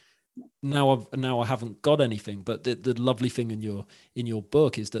me. Now I haven't got anything. But the lovely thing in your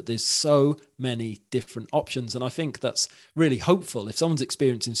book is that there's so many different options, and I think that's really hopeful. If someone's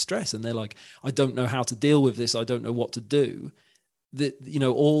experiencing stress and they're like, I don't know how to deal with this, I don't know what to do, that,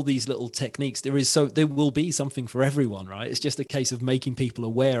 all these little techniques, there will be something for everyone, right? It's just a case of making people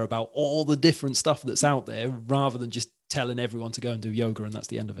aware about all the different stuff that's out there, rather than just telling everyone to go and do yoga and that's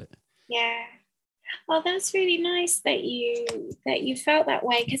the end of it. Yeah. Oh, that's really nice that you felt that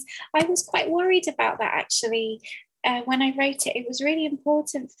way, because I was quite worried about that actually. When I wrote it, it was really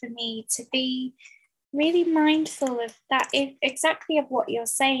important for me to be really mindful of that, exactly of what you're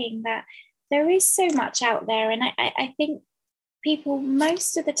saying, that there is so much out there, and I think people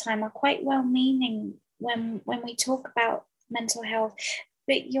most of the time are quite well meaning when we talk about mental health.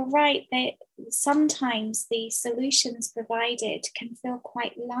 But you're right that sometimes the solutions provided can feel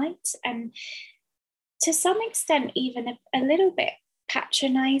quite light, and to some extent even a little bit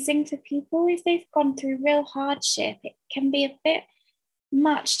patronizing for people. If they've gone through real hardship, it can be a bit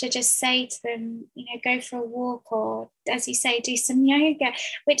much to just say to them, go for a walk, or, as you say, do some yoga,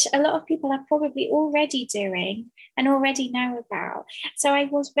 which a lot of people are probably already doing and already know about. So I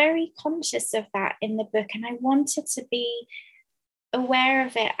was very conscious of that in the book, and I wanted to be aware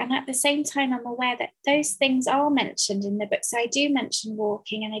of it. And at the same time, I'm aware that those things are mentioned in the book. So I do mention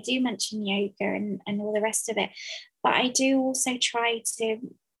walking, and I do mention yoga, and all the rest of it. But I do also try to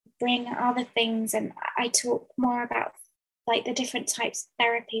bring other things, and I talk more about like the different types of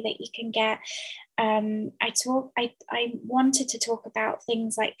therapy that you can get. I wanted to talk about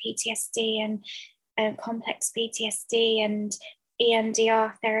things like PTSD and complex PTSD and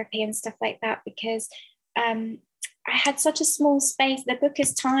EMDR therapy and stuff like that, because I had such a small space. The book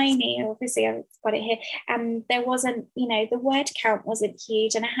is tiny, obviously I've got it here, and there wasn't, the word count wasn't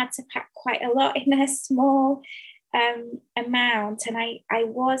huge, and I had to pack quite a lot in a small amount, and I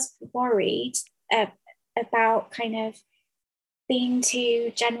was worried about kind of being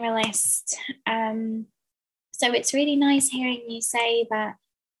too generalist. So it's really nice hearing you say that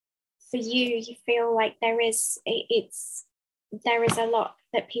for you feel like there is a lot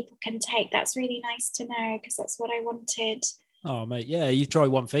that people can take. That's really nice to know, because that's what I wanted. Oh, mate, yeah, you try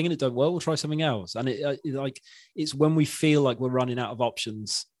one thing and it don't work, we'll try something else. And it's when we feel like we're running out of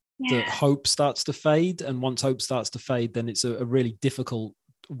options that hope starts to fade. And once hope starts to fade, then it's a really difficult,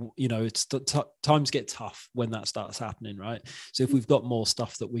 it's times get tough when that starts happening, right? So if we've got more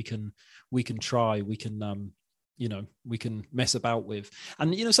stuff that we can try, we can we can mess about with.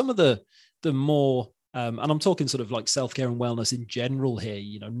 And some of the more and I'm talking sort of like self-care and wellness in general here,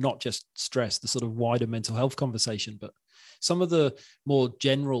 not just stress, the sort of wider mental health conversation, but some of the more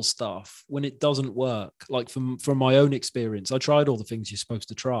general stuff, when it doesn't work, like from my own experience, I tried all the things you're supposed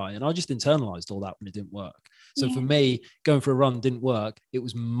to try, and I just internalized all that when it didn't work. So for me, going for a run didn't work. It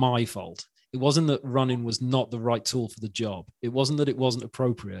was my fault. It wasn't that running was not the right tool for the job. It wasn't that it wasn't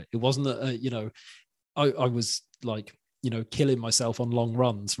appropriate. It wasn't that, I was like, killing myself on long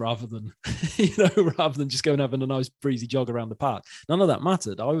runs rather than, rather than just going having a nice breezy jog around the park. None of that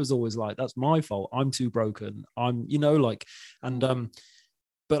mattered. I was always like, that's my fault. I'm too broken. I'm,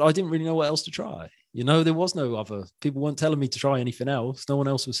 but I didn't really know what else to try. There was no other, people weren't telling me to try anything else. No one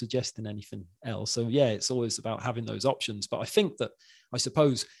else was suggesting anything else. So yeah, it's always about having those options. But I think that, I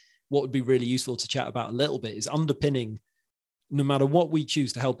suppose what would be really useful to chat about a little bit is underpinning, no matter what we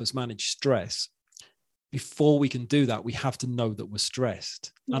choose to help us manage stress, before we can do that, we have to know that we're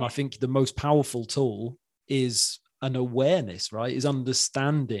stressed. Yeah. And I think the most powerful tool is an awareness, right? Is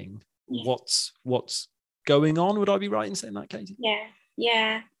understanding what's going on. Would I be right in saying that, Katie?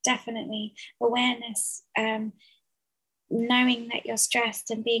 Yeah, definitely. Awareness, knowing that you're stressed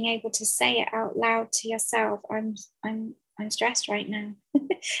and being able to say it out loud to yourself. I'm stressed right now.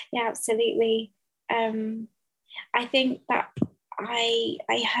 Yeah, absolutely. I think that I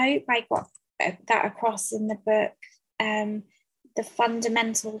hope I got that across in the book. The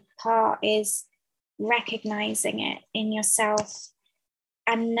fundamental part is recognizing it in yourself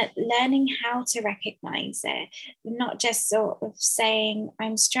and learning how to recognize it, not just sort of saying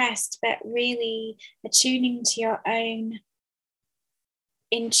I'm stressed, but really attuning to your own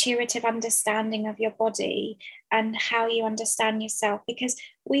intuitive understanding of your body and how you understand yourself, because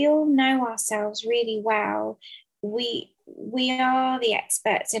we all know ourselves really well. We are the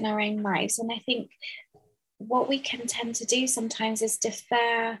experts in our own lives, and I think what we can tend to do sometimes is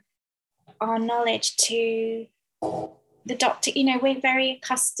defer our knowledge to the doctor. We're very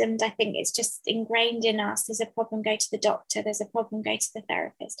accustomed, I think it's just ingrained in us, there's a problem, go to the doctor, there's a problem, go to the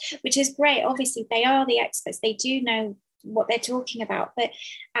therapist, which is great. Obviously they are the experts, they do know what they're talking about, but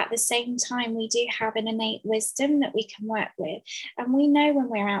at the same time we do have an innate wisdom that we can work with, and we know when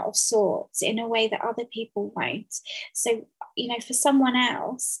we're out of sorts in a way that other people won't. So for someone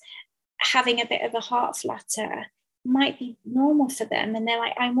else, having a bit of a heart flutter might be normal for them, and they're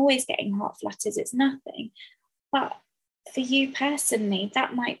like, I'm always getting heart flutters, it's nothing. But for you personally,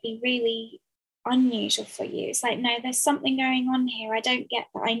 that might be really unusual for you. It's like, no, there's something going on here, I don't get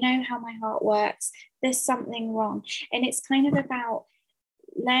that, I know how my heart works, there's something wrong. And it's kind of about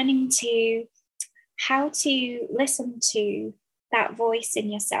learning to how to listen to that voice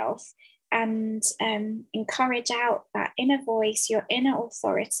in yourself and encourage out that inner voice, your inner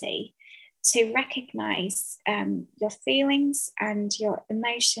authority, to recognize your feelings and your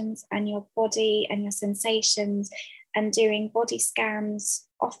emotions and your body and your sensations, and doing body scans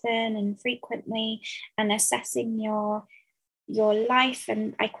often and frequently, and assessing your life.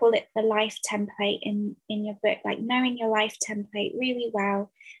 And I call it the life template in your book, like knowing your life template really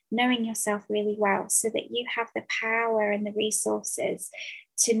well, knowing yourself really well, so that you have the power and the resources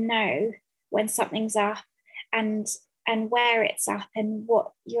to know when something's up and where it's up and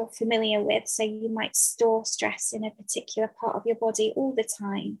what you're familiar with. So you might store stress in a particular part of your body all the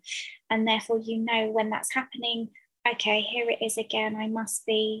time, and therefore when that's happening, okay, here it is again, I must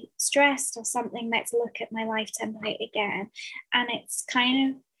be stressed or something, let's look at my life template again. And it's kind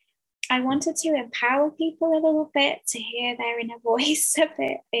of, I wanted to empower people a little bit to hear their inner voice a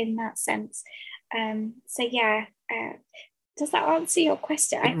bit in that sense. Does that answer your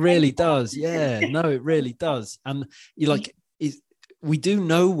question? It really does. Yeah, no, it really does. And we do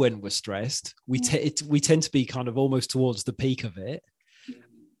know when we're stressed. We tend to be kind of almost towards the peak of it.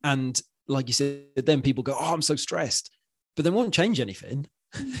 And like you said, then people go, oh, I'm so stressed, but they won't change anything.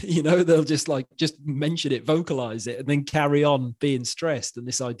 They'll just mention it, vocalize it, and then carry on being stressed. And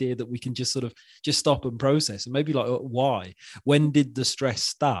this idea that we can just sort of just stop and process, and maybe why, when did the stress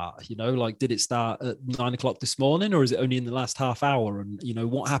start? Did it start at 9 o'clock this morning, or is it only in the last half hour? And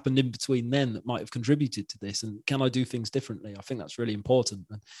what happened in between then that might have contributed to this, and can I do things differently? I think that's really important.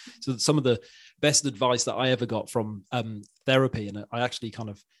 And so some of the best advice that I ever got from therapy, and I actually kind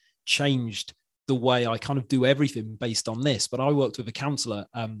of changed the way I kind of do everything based on this. But I worked with a counselor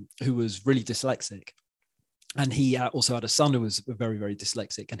who was really dyslexic. And he also had a son who was very, very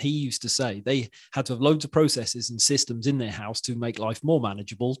dyslexic. And he used to say they had to have loads of processes and systems in their house to make life more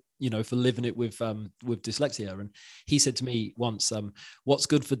manageable, for living it with dyslexia. And he said to me once, what's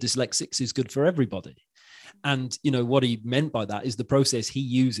good for dyslexics is good for everybody. And, what he meant by that is the process he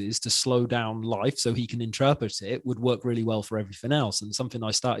uses to slow down life so he can interpret it would work really well for everything else. And something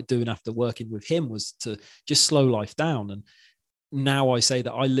I started doing after working with him was to just slow life down. And now I say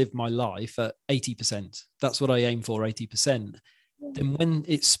that I live my life at 80%. That's what I aim for, 80%. Then when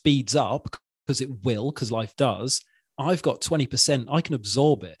it speeds up, because it will, because life does, I've got 20%. I can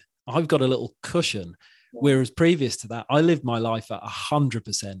absorb it. I've got a little cushion. Whereas previous to that, I lived my life at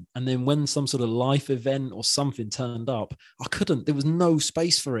 100%. And then when some sort of life event or something turned up, there was no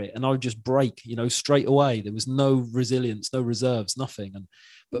space for it. And I would just break, straight away. There was no resilience, no reserves, nothing.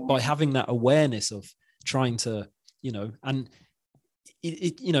 But by having that awareness of trying to, and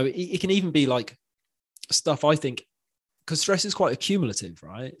it can even be like stuff, I think, because stress is quite accumulative,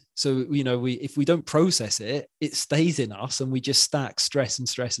 right? So, if we don't process it, it stays in us and we just stack stress and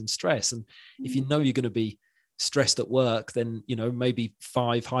stress and stress. And if you're going to be stressed at work, then, maybe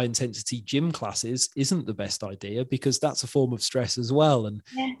 5 high intensity gym classes isn't the best idea, because that's a form of stress as well. And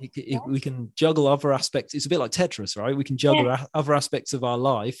we can juggle other aspects. It's a bit like Tetris, right? We can juggle other aspects of our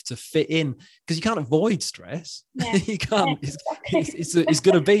life to fit in, because you can't avoid stress. You can't, it's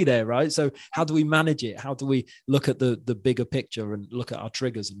going to be there, right? So how do we manage it? How do we look at the bigger picture and look at our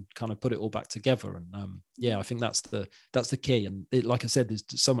triggers and kind of put it all back together? And I think that's the key. And like I said, there's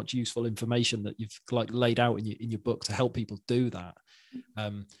so much useful information that you've laid out in your book to help people do that.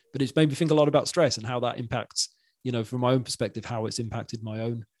 But it's made me think a lot about stress and how that impacts, from my own perspective, how it's impacted my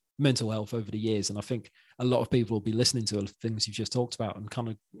own mental health over the years. And I think a lot of people will be listening to things you've just talked about and kind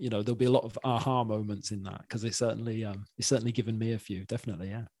of, there'll be a lot of aha moments in that, because it's certainly given me a few, definitely.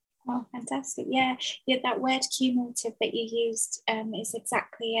 Yeah. Oh, fantastic. Yeah, that word cumulative that you used is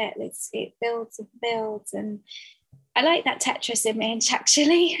exactly it. It builds and builds. And I like that Tetris image,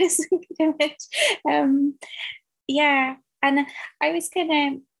 actually. It's a good image. Yeah, and I was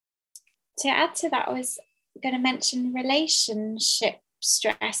to add to that, I was going to mention relationship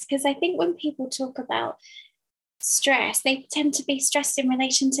stress, because I think when people talk about stress, they tend to be stressed in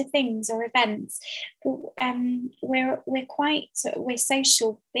relation to things or events. But we're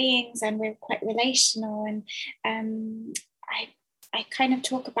social beings, and we're quite relational. And I kind of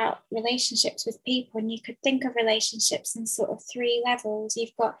talk about relationships with people, and you could think of relationships in sort of 3 levels.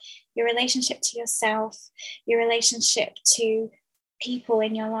 You've got your relationship to yourself, your relationship to people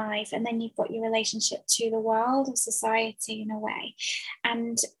in your life, and then you've got your relationship to the world or society in a way.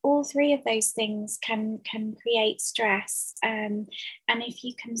 And all 3 of those things can create stress. And if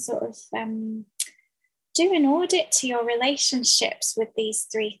you can sort of do an audit to your relationships with these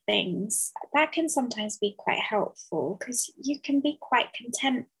 3 things, that can sometimes be quite helpful, because you can be quite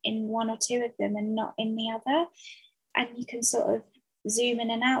content in 1 or 2 of them and not in the other. And you can sort of zoom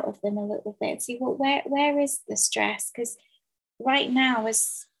in and out of them a little bit, see, well, where is the stress? Because right now,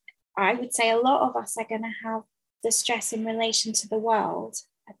 as I would say, a lot of us are going to have the stress in relation to the world.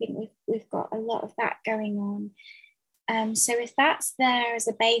 I think we've got a lot of that going on. So if that's there as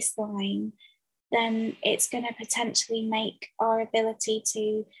a baseline, then it's going to potentially make our ability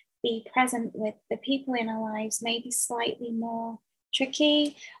to be present with the people in our lives maybe slightly more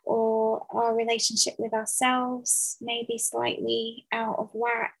tricky, or our relationship with ourselves maybe slightly out of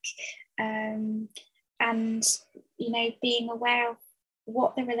whack. And, being aware of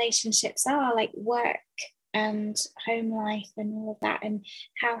what the relationships are, like work and home life and all of that, and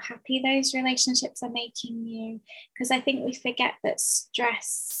how happy those relationships are making you. Because I think we forget that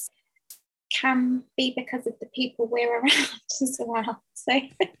stress can be because of the people we're around as well. So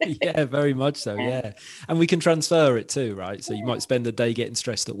yeah, very much so. Yeah. And we can transfer it too, right? So you might spend the day getting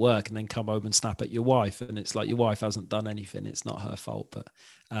stressed at work and then come home and snap at your wife, and it's like your wife hasn't done anything. It's not her fault, but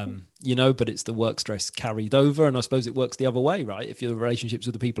but it's the work stress carried over. And I suppose it works the other way, right? If your relationships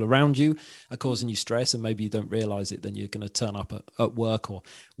with the people around you are causing you stress and maybe you don't realize it, then you're going to turn up at work, or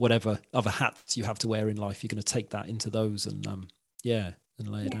whatever other hats you have to wear in life. You're going to take that into those and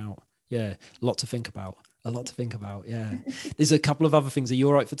lay it out. Yeah, a lot to think about. A lot to think about. Yeah. There's a couple of other things. Are you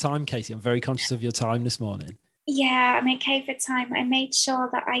all right for time, Katie? I'm very conscious of your time this morning. Yeah, I'm okay for time. I made sure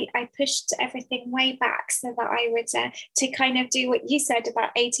that I pushed everything way back so that I would to kind of do what you said about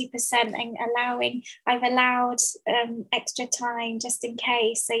 80% and I've allowed extra time just in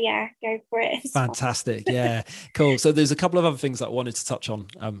case. So yeah, go for it. Fantastic. Yeah, cool. So there's a couple of other things that I wanted to touch on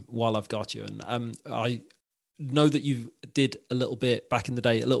while I've got you. And I know that you did a little bit back in the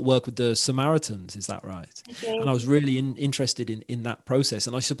day, a little work with the Samaritans. Is that right? And I was really interested in that process.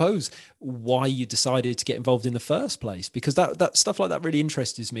 And I suppose why you decided to get involved in the first place, because that stuff like that really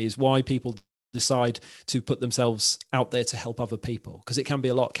interests me, is why people decide to put themselves out there to help other people, because it can be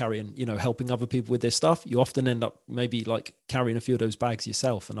a lot carrying, helping other people with their stuff. You often end up maybe like carrying a few of those bags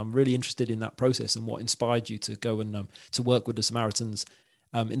yourself. And I'm really interested in that process and what inspired you to go and to work with the Samaritans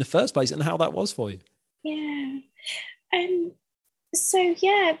in the first place, and how that was for you. Yeah. So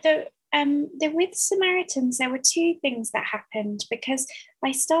yeah, the with Samaritans, there were two things that happened, because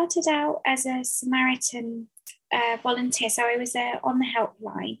I started out as a Samaritan volunteer. So I was on the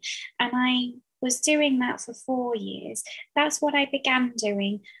helpline, and I was doing that for 4 years. That's what I began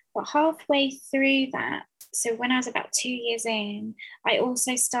doing. But halfway through that, so when I was about 2 years in, I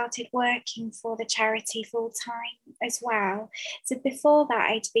also started working for the charity full time as well. So before that,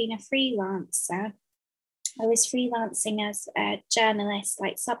 I'd been a freelancer. I was freelancing as a journalist,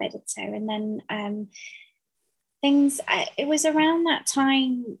 like sub-editor, and then it was around that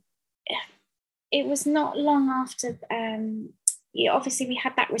time. It was not long after, obviously we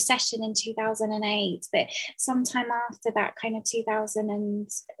had that recession in 2008, but sometime after that, kind of 2000 and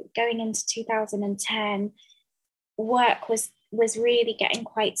going into 2010, work was really getting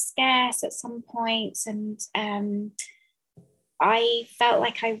quite scarce at some points, and I felt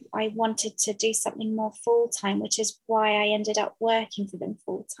like I wanted to do something more full-time, which is why I ended up working for them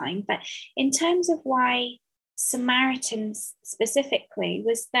full-time. But in terms of why Samaritans specifically,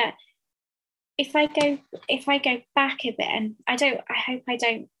 was that if I go back a bit, and I hope I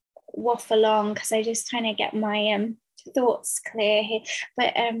don't waffle on, because I just kind of get my thoughts clear here.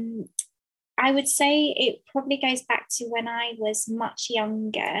 But I would say it probably goes back to when I was much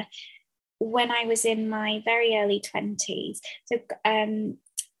younger, when I was in my very early 20s. So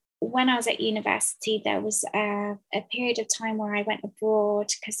when I was at university, there was a period of time where I went abroad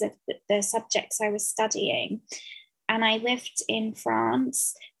because of the subjects I was studying. And I lived in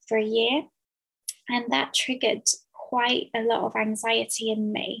France for a year. And that triggered quite a lot of anxiety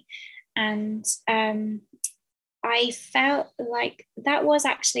in me. And I felt like that was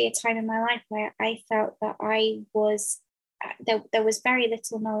actually a time in my life where I felt that I was there was very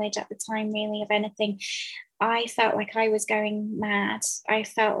little knowledge at the time, really, of anything. I felt like I was going mad. I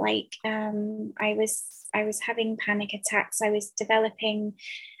felt like I was having panic attacks. I was developing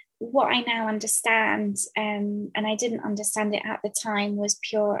what I now understand, and I didn't understand it at the time, was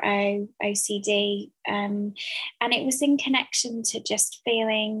pure OCD. And it was in connection to just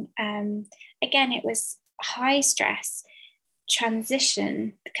feeling, again, it was high stress,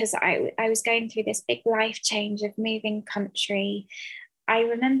 transition, because I was going through this big life change of moving country. I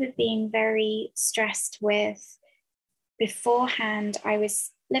remember being very stressed with, beforehand, I was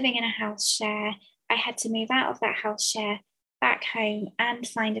living in a house share. I had to move out of that house share back home and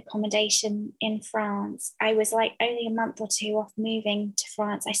find accommodation in France. I was like only a month or two off moving to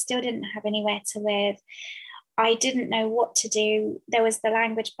France. I still didn't have anywhere to live. I didn't know what to do. There was the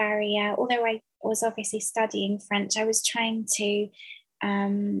language barrier. Although I was obviously studying French, I was trying to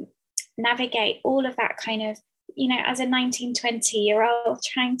navigate all of that kind of, as a 19, 20-year-old,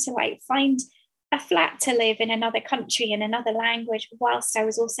 trying to like find a flat to live in another country in another language, whilst I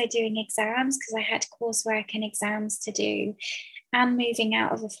was also doing exams, because I had coursework and exams to do, and moving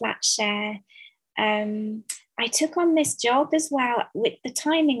out of a flat share. I took on this job as well. With the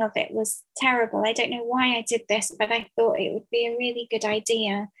timing of it was terrible. I don't know why I did this, but I thought it would be a really good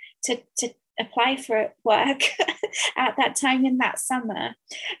idea to apply for work at that time in that summer.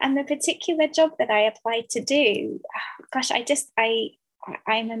 And the particular job that I applied to do, gosh,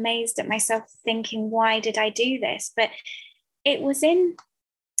 I'm amazed at myself thinking, why did I do this? But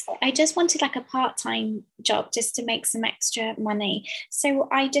I just wanted like a part-time job just to make some extra money. So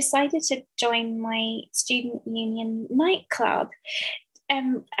I decided to join my student union nightclub.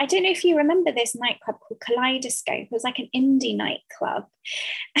 I don't know if you remember this nightclub called Kaleidoscope. It was like an indie nightclub.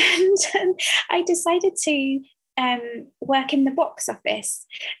 And I decided to work in the box office,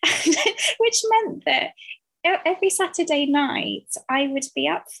 which meant that every Saturday night I would be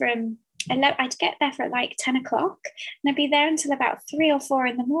up from I'd get there for like 10 o'clock, and I'd be there until about 3 or 4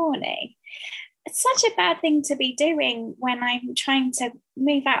 in the morning. it's such a bad thing to be doing when I'm trying to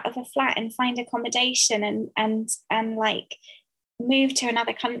move out of a flat and find accommodation and like move to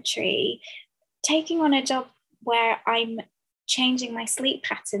another country. Taking on a job where I'm changing my sleep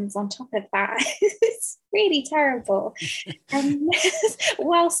patterns on top of that it's really terrible.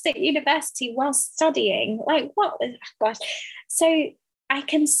 Whilst at university, whilst studying, like what was, oh gosh. So I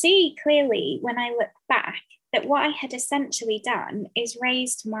can see clearly when I look back that what I had essentially done is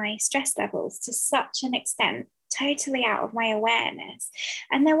raised my stress levels to such an extent, totally out of my awareness.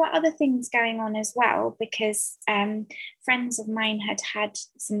 And there were other things going on as well, because friends of mine had had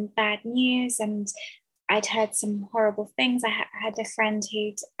some bad news, and I'd heard some horrible things. I had a friend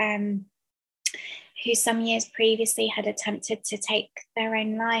who some years previously had attempted to take their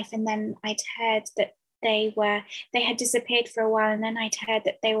own life, and then I'd heard that they had disappeared for a while, and then I'd heard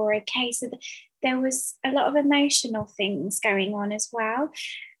that they were okay. So there was a lot of emotional things going on as well.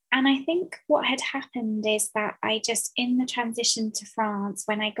 And I think what had happened is that I just, in the transition to France,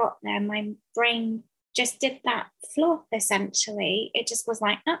 when I got there, my brain just did that flop essentially. It just was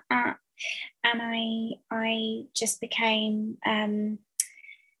like, and I just became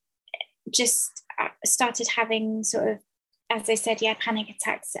just started having sort of, as I said, panic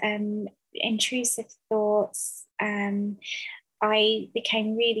attacks, intrusive thoughts. I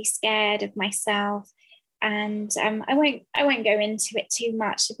became really scared of myself, and I won't go into it too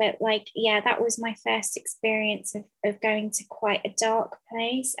much, but like, that was my first experience of going to quite a dark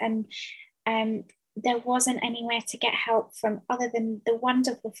place, and there wasn't anywhere to get help from other than the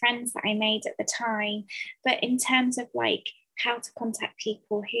wonderful friends that I made at the time. But in terms of like how to contact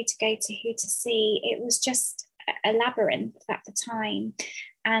people, who to go to, who to see, it was just a labyrinth at the time.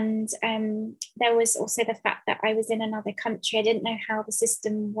 And there was also the fact that I was in another country. I didn't know how the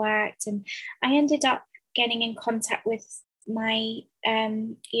system worked, and I ended up getting in contact with my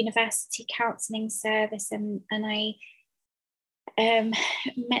university counselling service, and I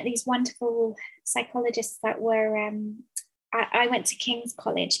met these wonderful psychologists that were I went to King's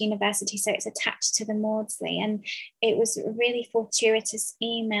College University, so it's attached to the Maudsley, and it was a really fortuitous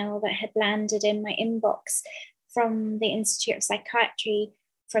email that had landed in my inbox from the Institute of Psychiatry,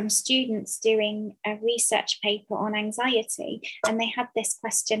 from students doing a research paper on anxiety. And they had this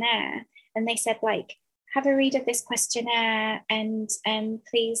questionnaire, and they said, like, have a read of this questionnaire, and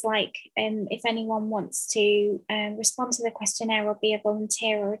please, like, if anyone wants to respond to the questionnaire or be a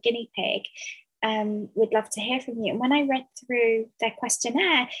volunteer or a guinea pig, we'd love to hear from you. And when I read through their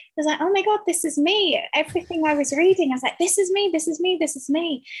questionnaire, I was like, oh my God, this is me. Everything I was reading, I was like, this is me, this is me, this is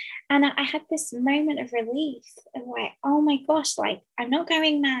me. And I had this moment of relief of like, oh my gosh, like, I'm not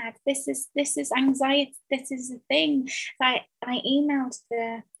going mad. This is anxiety. This is a thing. I emailed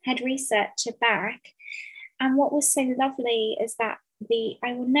the head researcher back. And what was so lovely is that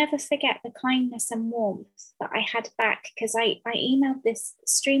I will never forget the kindness and warmth that I had back, because I emailed this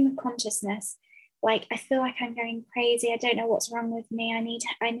stream of consciousness, like, I feel like I'm going crazy. I don't know what's wrong with me.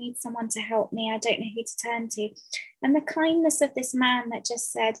 I need someone to help me. I don't know who to turn to. And the kindness of this man that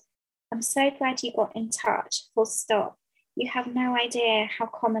just said, I'm so glad you got in touch, full stop. You have no idea how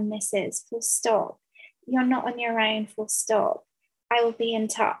common this is, full stop. You're not on your own, full stop. I will be in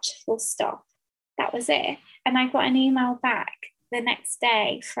touch, full stop. That was it. And I got an email back the next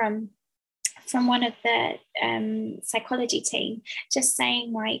day from one of the psychology team, just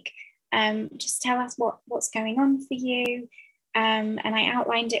saying, like, just tell us what's going on for you. And I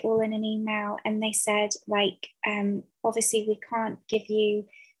outlined it all in an email, and they said, like, obviously we can't give you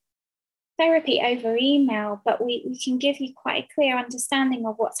therapy over email, but we can give you quite a clear understanding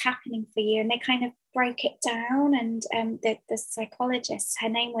of what's happening for you. And they kind of broke it down, and the psychologist, her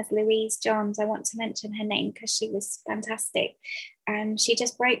name was Louise Johns. I want to mention her name because she was fantastic. She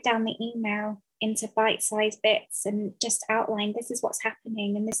just broke down the email into bite-sized bits and just outlined, this is what's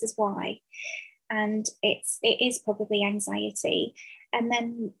happening and this is why. And it is probably anxiety. And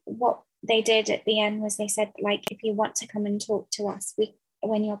then what they did at the end was they said, like, if you want to come and talk to us,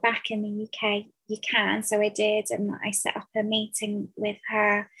 when you're back in the UK, you can. So I did, and I set up a meeting with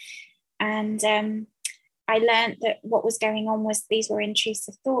her. And I learned that what was going on was these were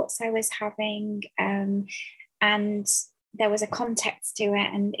intrusive thoughts I was having, and there was a context to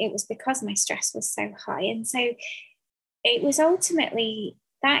it, and it was because my stress was so high. And so it was ultimately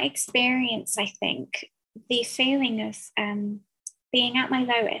that experience, I think, the feeling of being at my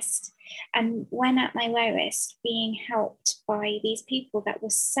lowest, and when at my lowest, being helped by these people that were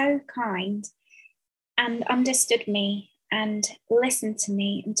so kind and understood me and listened to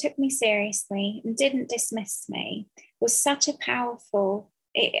me and took me seriously and didn't dismiss me, was such a powerful,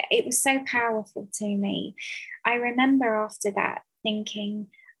 it was so powerful to me. I remember after that thinking,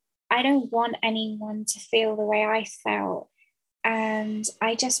 I don't want anyone to feel the way I felt. And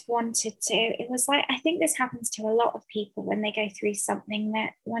I just wanted to, it was like, I think this happens to a lot of people when they go through something,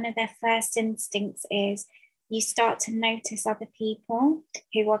 that one of their first instincts is you start to notice other people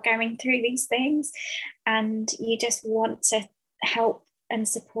who are going through these things, and you just want to help and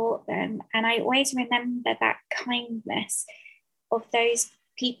support them. And I always remember that kindness of those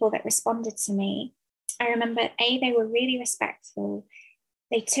people that responded to me. I remember, they were really respectful,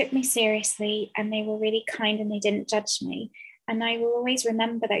 they took me seriously, and they were really kind, and they didn't judge me. And I will always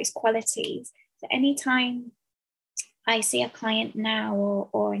remember those qualities. So anytime I see a client now,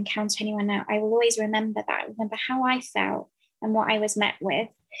 or encounter anyone now, I will always remember that, remember how I felt and what I was met with.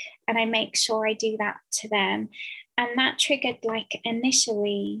 And I make sure I do that to them. And that triggered, like,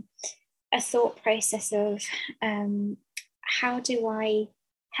 initially a thought process of how do I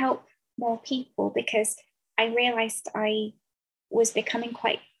help more people? Because I realized I was becoming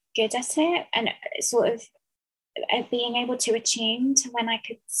quite good at it, and sort of being able to attune to when I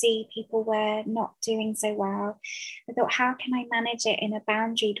could see people were not doing so well. I thought, how can I manage it in a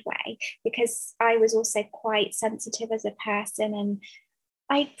boundaried way? Because I was also quite sensitive as a person, and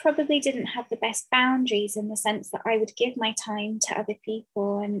I probably didn't have the best boundaries, in the sense that I would give my time to other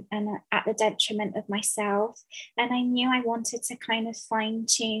people, and at the detriment of myself. And I knew I wanted to kind of fine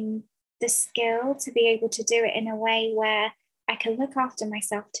tune the skill to be able to do it in a way where I can look after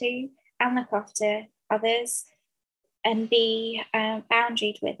myself too, and look after others, and be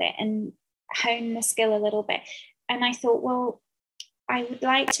boundaried with it, and hone the skill a little bit. And I thought, well, I would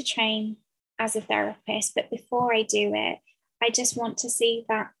like to train as a therapist, but before I do it, I just want to see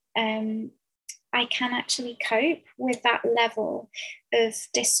that I can actually cope with that level of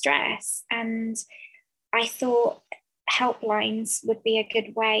distress. And I thought helplines would be a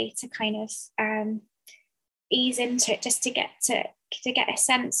good way to kind of ease into it, just to get a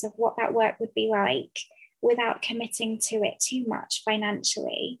sense of what that work would be like, without committing to it too much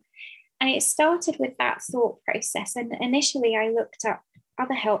financially. And it started with that thought process. And initially I looked up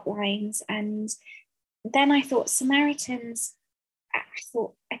other helplines, and then I thought Samaritans, I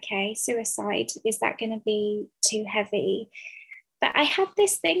thought, okay, suicide, is that going to be too heavy? But I had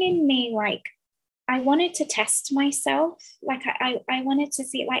this thing in me, like, I wanted to test myself. Like I wanted to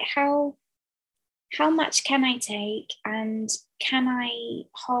see, like, how much can I take, and can I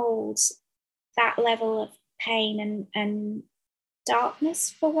hold that level of pain and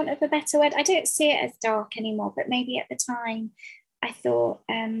darkness, for want of a better word. I don't see it as dark anymore, but maybe at the time I thought,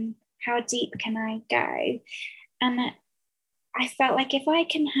 how deep can I go? And I felt like if I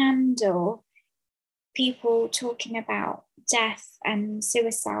can handle people talking about death and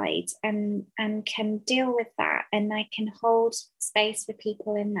suicide, and can deal with that, and I can hold space for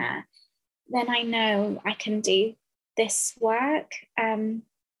people in there, then I know I can do this work.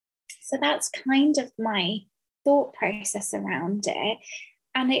 So that's kind of my thought process around it.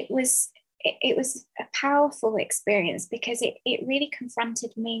 And it was a powerful experience, because it really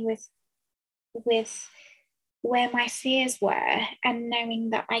confronted me with where my fears were, and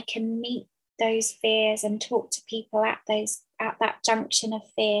knowing that I can meet those fears and talk to people at that junction of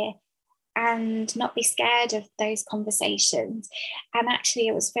fear, and not be scared of those conversations. And actually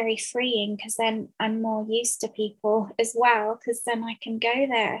it was very freeing, because then I'm more used to people as well, because then I can go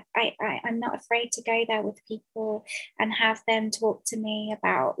there. I'm not afraid to go there with people and have them talk to me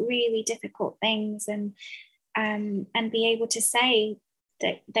about really difficult things, and be able to say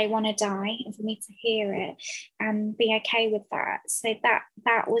that they want to die, and for me to hear it and be okay with that. So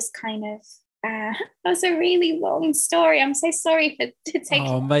that was kind of that was a really long story. I'm so sorry for taking.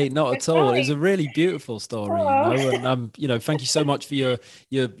 Oh, mate, not at all. It's a really beautiful story, and thank you so much for your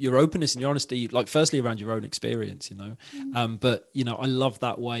openness and your honesty. Like, firstly, around your own experience, but I love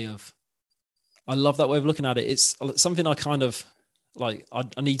that way of looking at it. It's something I kind of like.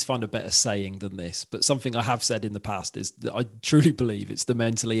 I need to find a better saying than this, but something I have said in the past is that I truly believe it's the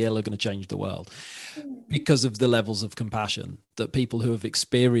mentally ill are going to change the world, because of the levels of compassion that people who have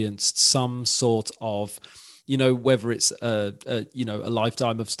experienced some sort of, whether it's a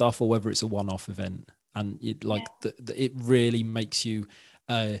lifetime of stuff, or whether it's a one-off event, and it really makes you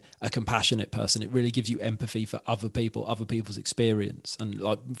a compassionate person. It really gives you empathy for other people's experience. And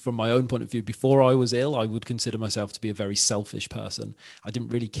like, from my own point of view, before I was ill, I would consider myself to be a very selfish person. I didn't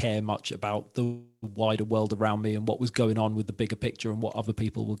really care much about the wider world around me and what was going on with the bigger picture and what other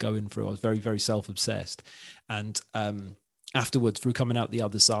people were going through. I was very, very self-obsessed. And afterwards, through coming out the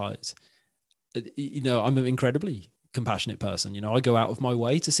other side, I'm incredibly compassionate person. You know, I go out of my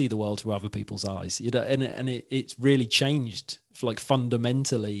way to see the world through other people's eyes. You know, and it's really changed, like,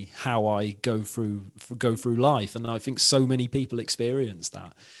 fundamentally how I go through life. And I think so many people experience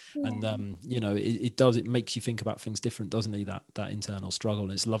that. Yeah. And you know, it makes you think about things different, doesn't it? That internal struggle.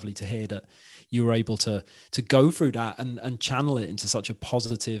 And it's lovely to hear that you were able to go through that and channel it into such a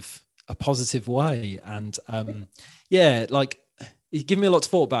positive way. And yeah, like, you give me a lot to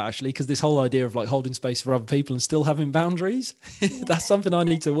thought about, actually, because this whole idea of like holding space for other people and still having boundaries, that's something I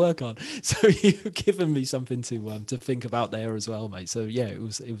need to work on. So you've given me something to think about there as well, mate. So yeah, it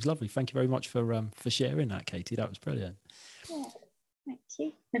was lovely. Thank you very much for sharing that, Katy. That was brilliant. Yeah, thank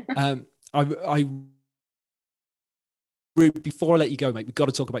you. I before I let you go, mate, we've got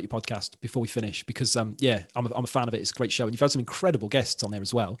to talk about your podcast before we finish, because yeah, I'm a fan of it. It's a great show, and you've had some incredible guests on there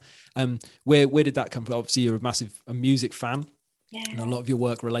as well. Where did that come from? Obviously, you're a music fan. Yeah. And a lot of your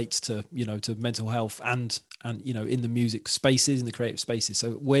work relates to, you know, to mental health and you know, in the music spaces, in the creative spaces.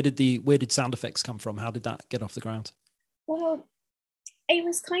 So where did sound effects come from? How did that get off the ground? Well, it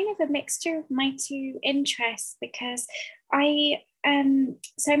was kind of a mixture of my two interests, because I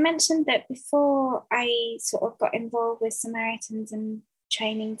so I mentioned that before I sort of got involved with Samaritans and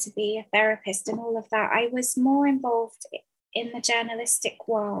training to be a therapist and all of that, I was more involved in the journalistic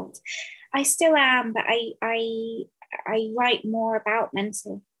world. I still am, but I write more about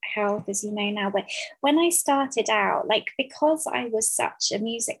mental health, as you know now. But when I started out, like, because I was such a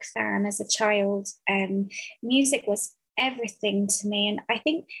music fan as a child, music was everything to me. And I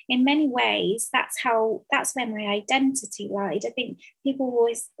think in many ways that's where my identity lied. I think people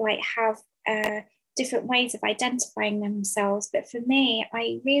always like have different ways of identifying themselves, but for me,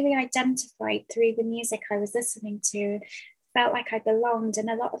 I really identified through the music I was listening to, felt like I belonged. And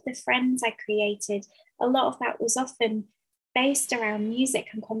a lot of the friends I created, a lot of that was often based around music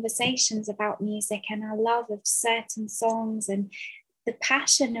and conversations about music and our love of certain songs and the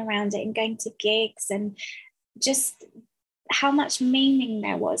passion around it, and going to gigs and just how much meaning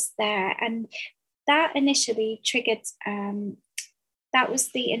there was there. And that initially triggered, that was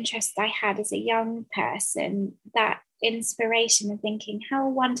the interest I had as a young person, that inspiration of thinking, how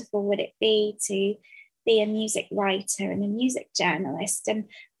wonderful would it be to be a music writer and a music journalist. And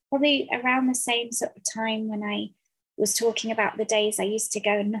probably around the same sort of time when I was talking about the days I used to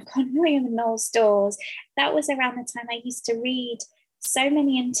go and knock on William and Noel's doors, that was around the time I used to read so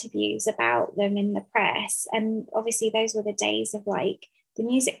many interviews about them in the press. And obviously those were the days of, like, the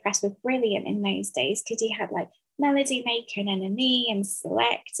music press were brilliant in those days, because you had like Melody Maker and NME and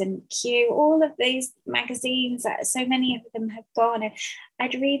Select and Q, all of these magazines, that so many of them have gone, and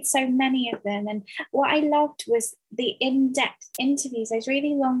I'd read so many of them. And what I loved was the in-depth interviews, those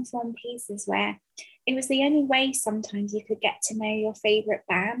really long form pieces where it was the only way sometimes you could get to know your favorite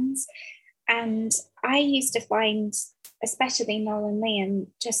bands. And I used to find, especially Noel and Liam,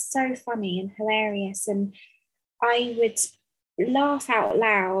 just so funny and hilarious. And I would laugh out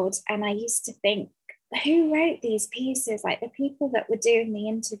loud. And I used to think, who wrote these pieces? Like, the people that were doing the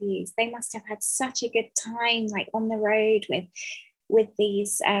interviews, they must have had such a good time, like on the road with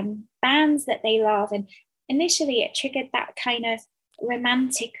these bands that they love. And initially it triggered that kind of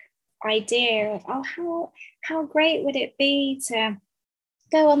romantic idea of, oh, how great would it be to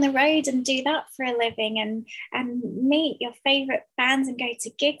go on the road and do that for a living, and meet your favorite bands and go to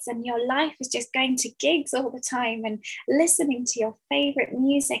gigs, and your life is just going to gigs all the time and listening to your favorite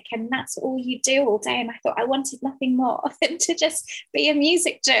music, and that's all you do all day. And I thought I wanted nothing more than to just be a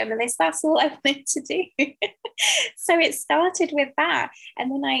music journalist. That's all I wanted to do. So it started with that,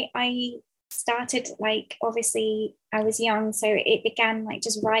 and then I started, like, obviously I was young, so it began like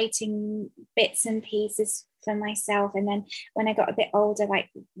just writing bits and pieces for myself. And then when I got a bit older, like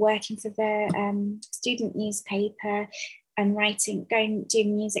working for the student newspaper and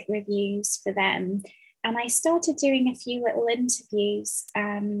doing music reviews for them. And I started doing a few little interviews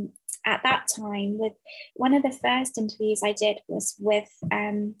at that time. With one of the first interviews I did was with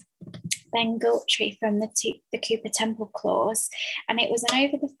Ben Gultry from the Cooper Temple Clause, and it was an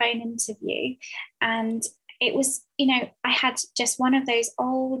over the phone interview. And it was, I had just one of those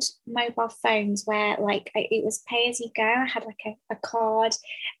old mobile phones where, like, it was pay as you go. I had like a card.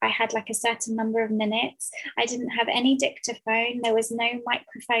 I had like a certain number of minutes. I didn't have any dictaphone. There was no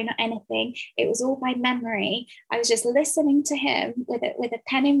microphone or anything. It was all by memory. I was just listening to him with a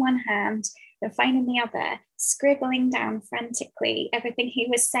pen in one hand, the phone in the other, scribbling down frantically everything he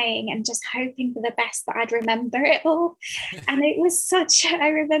was saying and just hoping for the best that I'd remember it all. And it was I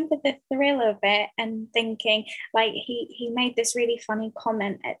remember the thrill of it, and thinking, like, he made this really funny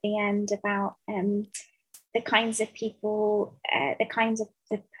comment at the end about the kinds of people, the kind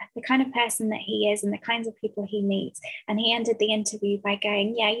of person that he is and the kinds of people he meets. And he ended the interview by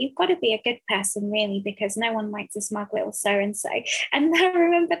going, yeah, you've got to be a good person really, because no one likes a smug little so-and-so. And I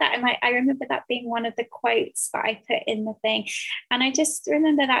remember that, and I remember that being one of the quotes that I put in the thing. And I just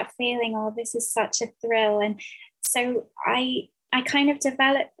remember that feeling, oh, this is such a thrill. And so I kind of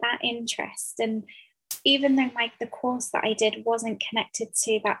developed that interest. And even though the course that I did wasn't connected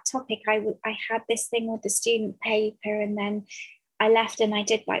to that topic, I had this thing with the student paper, and then I left and I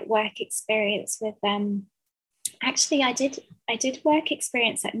did like work experience with them. Actually, I did work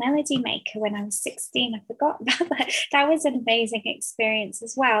experience at Melody Maker when I was 16. I forgot about that. That was an amazing experience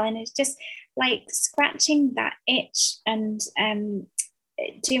as well. And it's just like scratching that itch and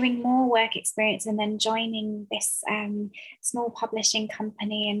doing more work experience, and then joining this small publishing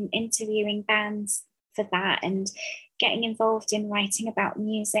company and interviewing bands for that, and getting involved in writing about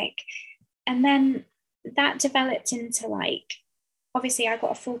music. And then that developed into like, obviously I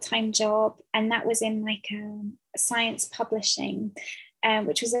got a full-time job, and that was in like science publishing,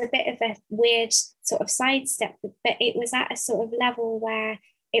 which was a bit of a weird sort of sidestep, but it was at a sort of level where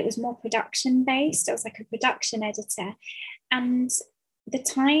it was more production based. I was like a production editor, and the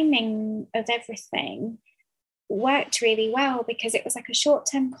timing of everything worked really well because it was like a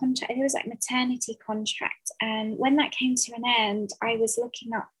short-term contract. It was like maternity contract, and when that came to an end, I was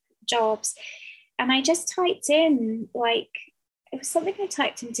looking up jobs, and I just typed in like, it was something I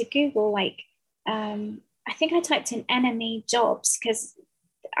typed into Google, like I think I typed in NME jobs because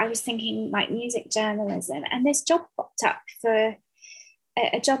I was thinking like music journalism, and this job popped up for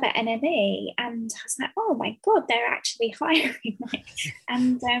a job at NME, and I was like, oh my god, they're actually hiring.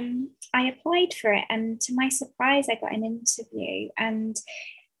 And I applied for it, and to my surprise I got an interview, and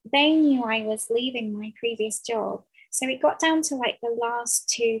they knew I was leaving my previous job, so it got down to like the last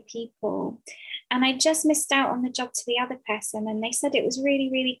two people, and I just missed out on the job to the other person. And they said it was really,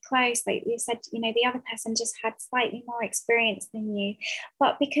 really close. Like they said, you know, the other person just had slightly more experience than you,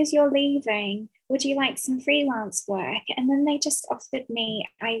 but because you're leaving, would you like some freelance work? And then they just offered me,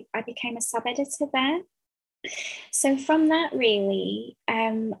 I became a sub-editor there. So from that really,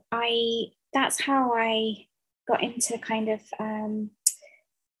 that's how I got into kind of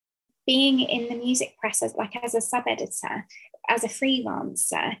being in the music press as a sub-editor, as a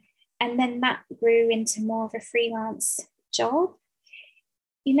freelancer. And then that grew into more of a freelance job.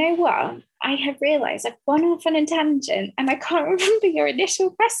 You know what? I have realised I've gone off on a tangent and I can't remember your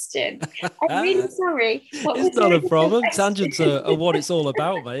initial question. I'm really sorry. It's not a problem. Tangents are what it's all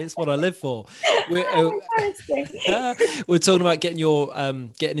about, mate. It's what I live for. We're talking about getting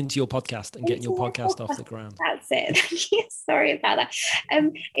into your podcast and getting your podcast off the ground. That's it. Sorry about that.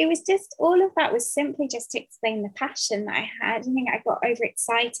 It was just, all of that was simply just to explain the passion that I had. I think I got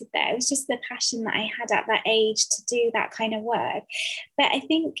overexcited there. It was just the passion that I had at that age to do that kind of work. But I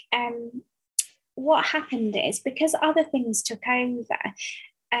think what happened is, because other things took over,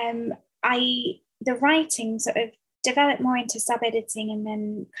 the writing sort of developed more into sub-editing and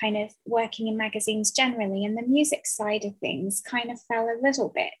then kind of working in magazines generally, and the music side of things kind of fell a little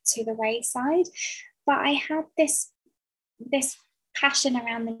bit to the wayside. But I had this passion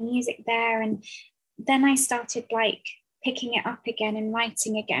around the music there, and then I started like picking it up again and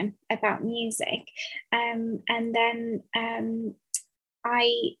writing again about music, and then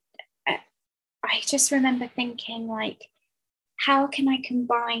I just remember thinking, like, how can I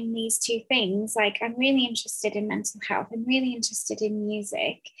combine these two things? Like, I'm really interested in mental health, I'm really interested in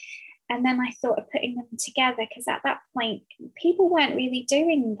music. And then I thought of putting them together, because at that point, people weren't really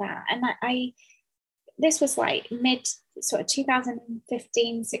doing that. And this was like mid sort of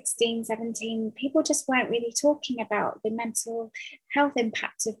 2015, 16, 17. People just weren't really talking about the mental health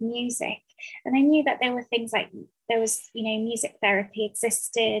impact of music. And I knew that there were things like, there was, you know, music therapy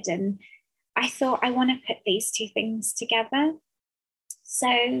existed. And I thought, I want to put these two things together.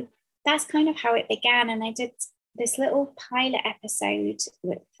 So that's kind of how it began. And I did this little pilot episode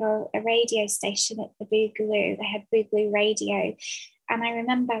for a radio station at the Boogaloo. They had Boogaloo Radio. And I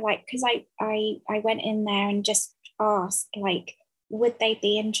remember, like, because I went in there and just asked, like, would they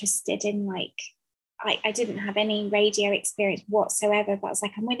be interested in, like, I didn't have any radio experience whatsoever, but I was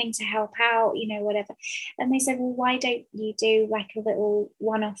like, I'm willing to help out, you know, whatever. And they said, well, why don't you do like a little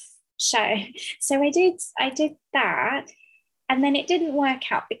one-off show? So I did that. And then it didn't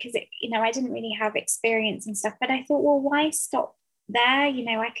work out because I didn't really have experience and stuff. But I thought, well, why stop there? You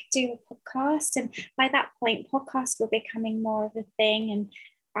know, I could do a podcast. And by that point, podcasts were becoming more of a thing. And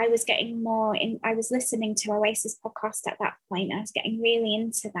I was getting more in, I was listening to Oasis podcast at that point. I was getting really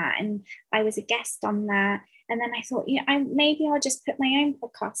into that. And I was a guest on that. And then I thought, maybe I'll just put my own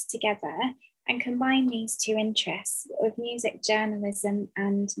podcast together. and combine these two interests of music journalism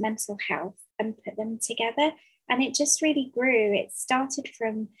and mental health and put them together. And it just really grew. It started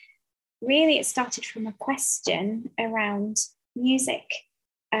from a question around music,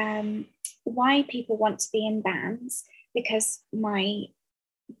 why people want to be in bands, because growing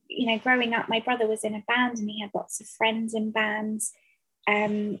up, my brother was in a band and he had lots of friends in bands.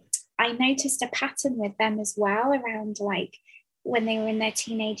 I noticed a pattern with them as well around like when they were in their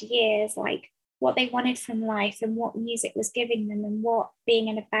teenage years, like what they wanted from life and what music was giving them and what being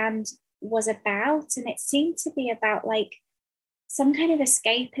in a band was about. And it seemed to be about like some kind of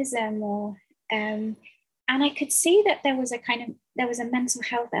escapism or and I could see that there was a mental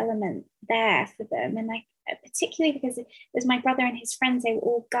health element there for them. And like particularly because it was my brother and his friends, they were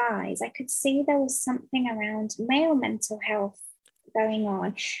all guys, I could see there was something around male mental health going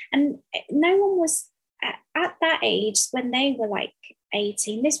on. And no one was at that age when they were like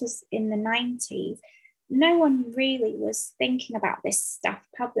 18, this was in the 90s, no one really was thinking about this stuff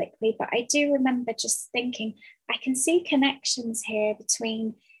publicly. But I do remember just thinking, I can see connections here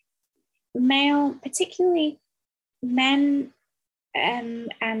between male, particularly men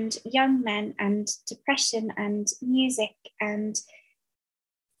and young men, and depression and music and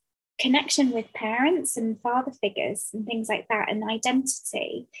connection with parents and father figures and things like that, and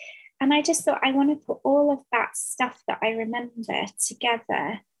identity. And I just thought, I want to put all of that stuff that I remember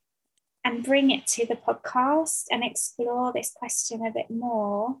together and bring it to the podcast and explore this question a bit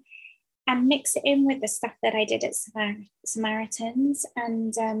more and mix it in with the stuff that I did at Samaritans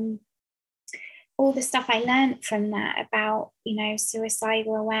and all the stuff I learned from that about,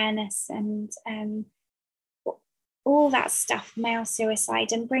 suicidal awareness and all that stuff, male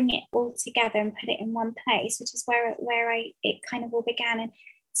suicide, and bring it all together and put it in one place, which is where it kind of all began. And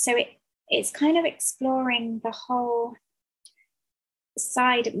so it's kind of exploring the whole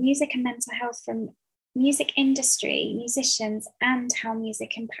side of music and mental health from music industry, musicians, and how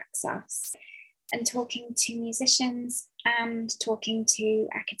music impacts us, and talking to musicians and talking to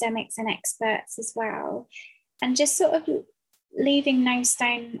academics and experts as well, and just sort of leaving no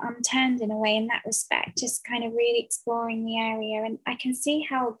stone unturned in a way in that respect, just kind of really exploring the area. And I can see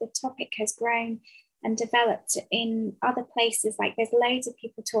how the topic has grown and developed in other places. Like there's loads of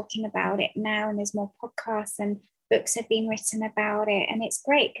people talking about it now, and there's more podcasts and books have been written about it. And it's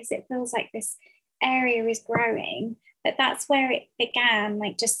great because it feels like this area is growing, but that's where it began,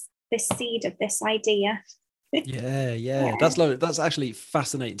 like just the seed of this idea. Yeah. That's actually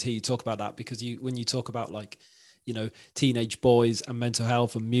fascinating to hear you talk about that, because when you talk about like, teenage boys and mental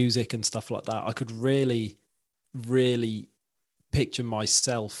health and music and stuff like that, I could really, really picture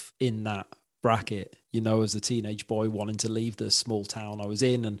myself in that bracket, as a teenage boy wanting to leave the small town I was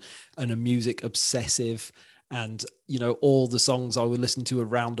in and a music obsessive. And, all the songs I would listen to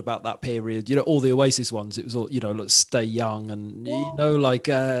around about that period, all the Oasis ones, it was all, like Stay Young and, like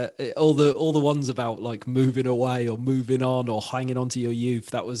all the ones about like moving away or moving on or hanging on to your youth.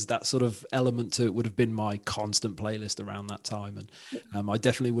 That sort of element to it would have been my constant playlist around that time. And I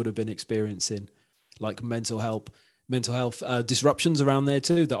definitely would have been experiencing like mental health disruptions around there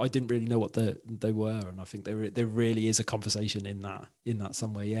too, that I didn't really know what they were. And I think there really is a conversation in that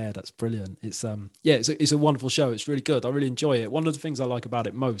somewhere. Yeah, that's brilliant. It's it's a wonderful show. It's really good. I really enjoy it. One of the things I like about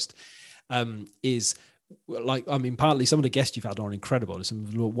it most is like, partly some of the guests you've had are incredible. There's some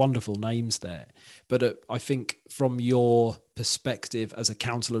wonderful names there, but I think from your perspective as a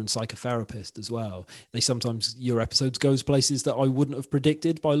counselor and psychotherapist as well, sometimes your episodes goes places that I wouldn't have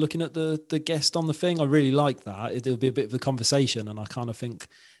predicted by looking at the guest on the thing. I really like that. It'll be a bit of a conversation, and I kind of think,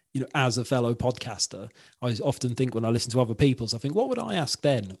 as a fellow podcaster, I often think when I listen to other people's, I think, what would I ask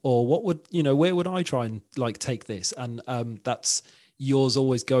then, or what would where would I try and like take this? And that's yours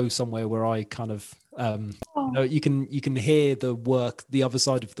always go somewhere where I kind of you can hear the work, the other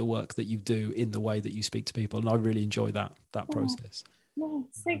side of the work that you do in the way that you speak to people, and I really enjoy that process.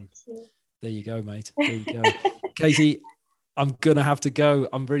 Thank you. There you go, mate. There you go. Katy, I'm gonna have to go.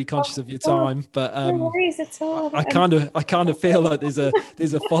 I'm really conscious of your time, but no worries at all. I kind of feel like there's a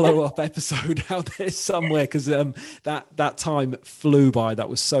follow-up episode out there somewhere, because that time flew by. That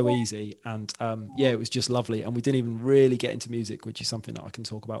was so easy, and it was just lovely. And we didn't even really get into music, which is something that I can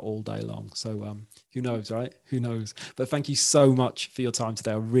talk about all day long. So who knows, right? Who knows? But thank you so much for your time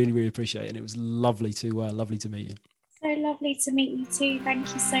today. I really, really appreciate it, and it was lovely to meet you. So lovely to meet you too.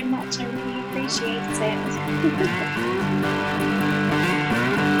 Thank you so much. I really appreciate it.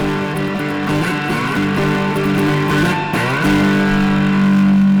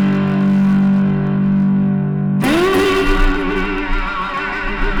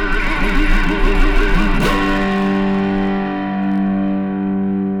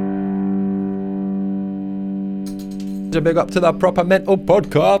 Big up to the Proper Mental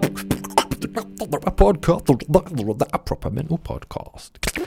Podcast. A Proper Mental Podcast.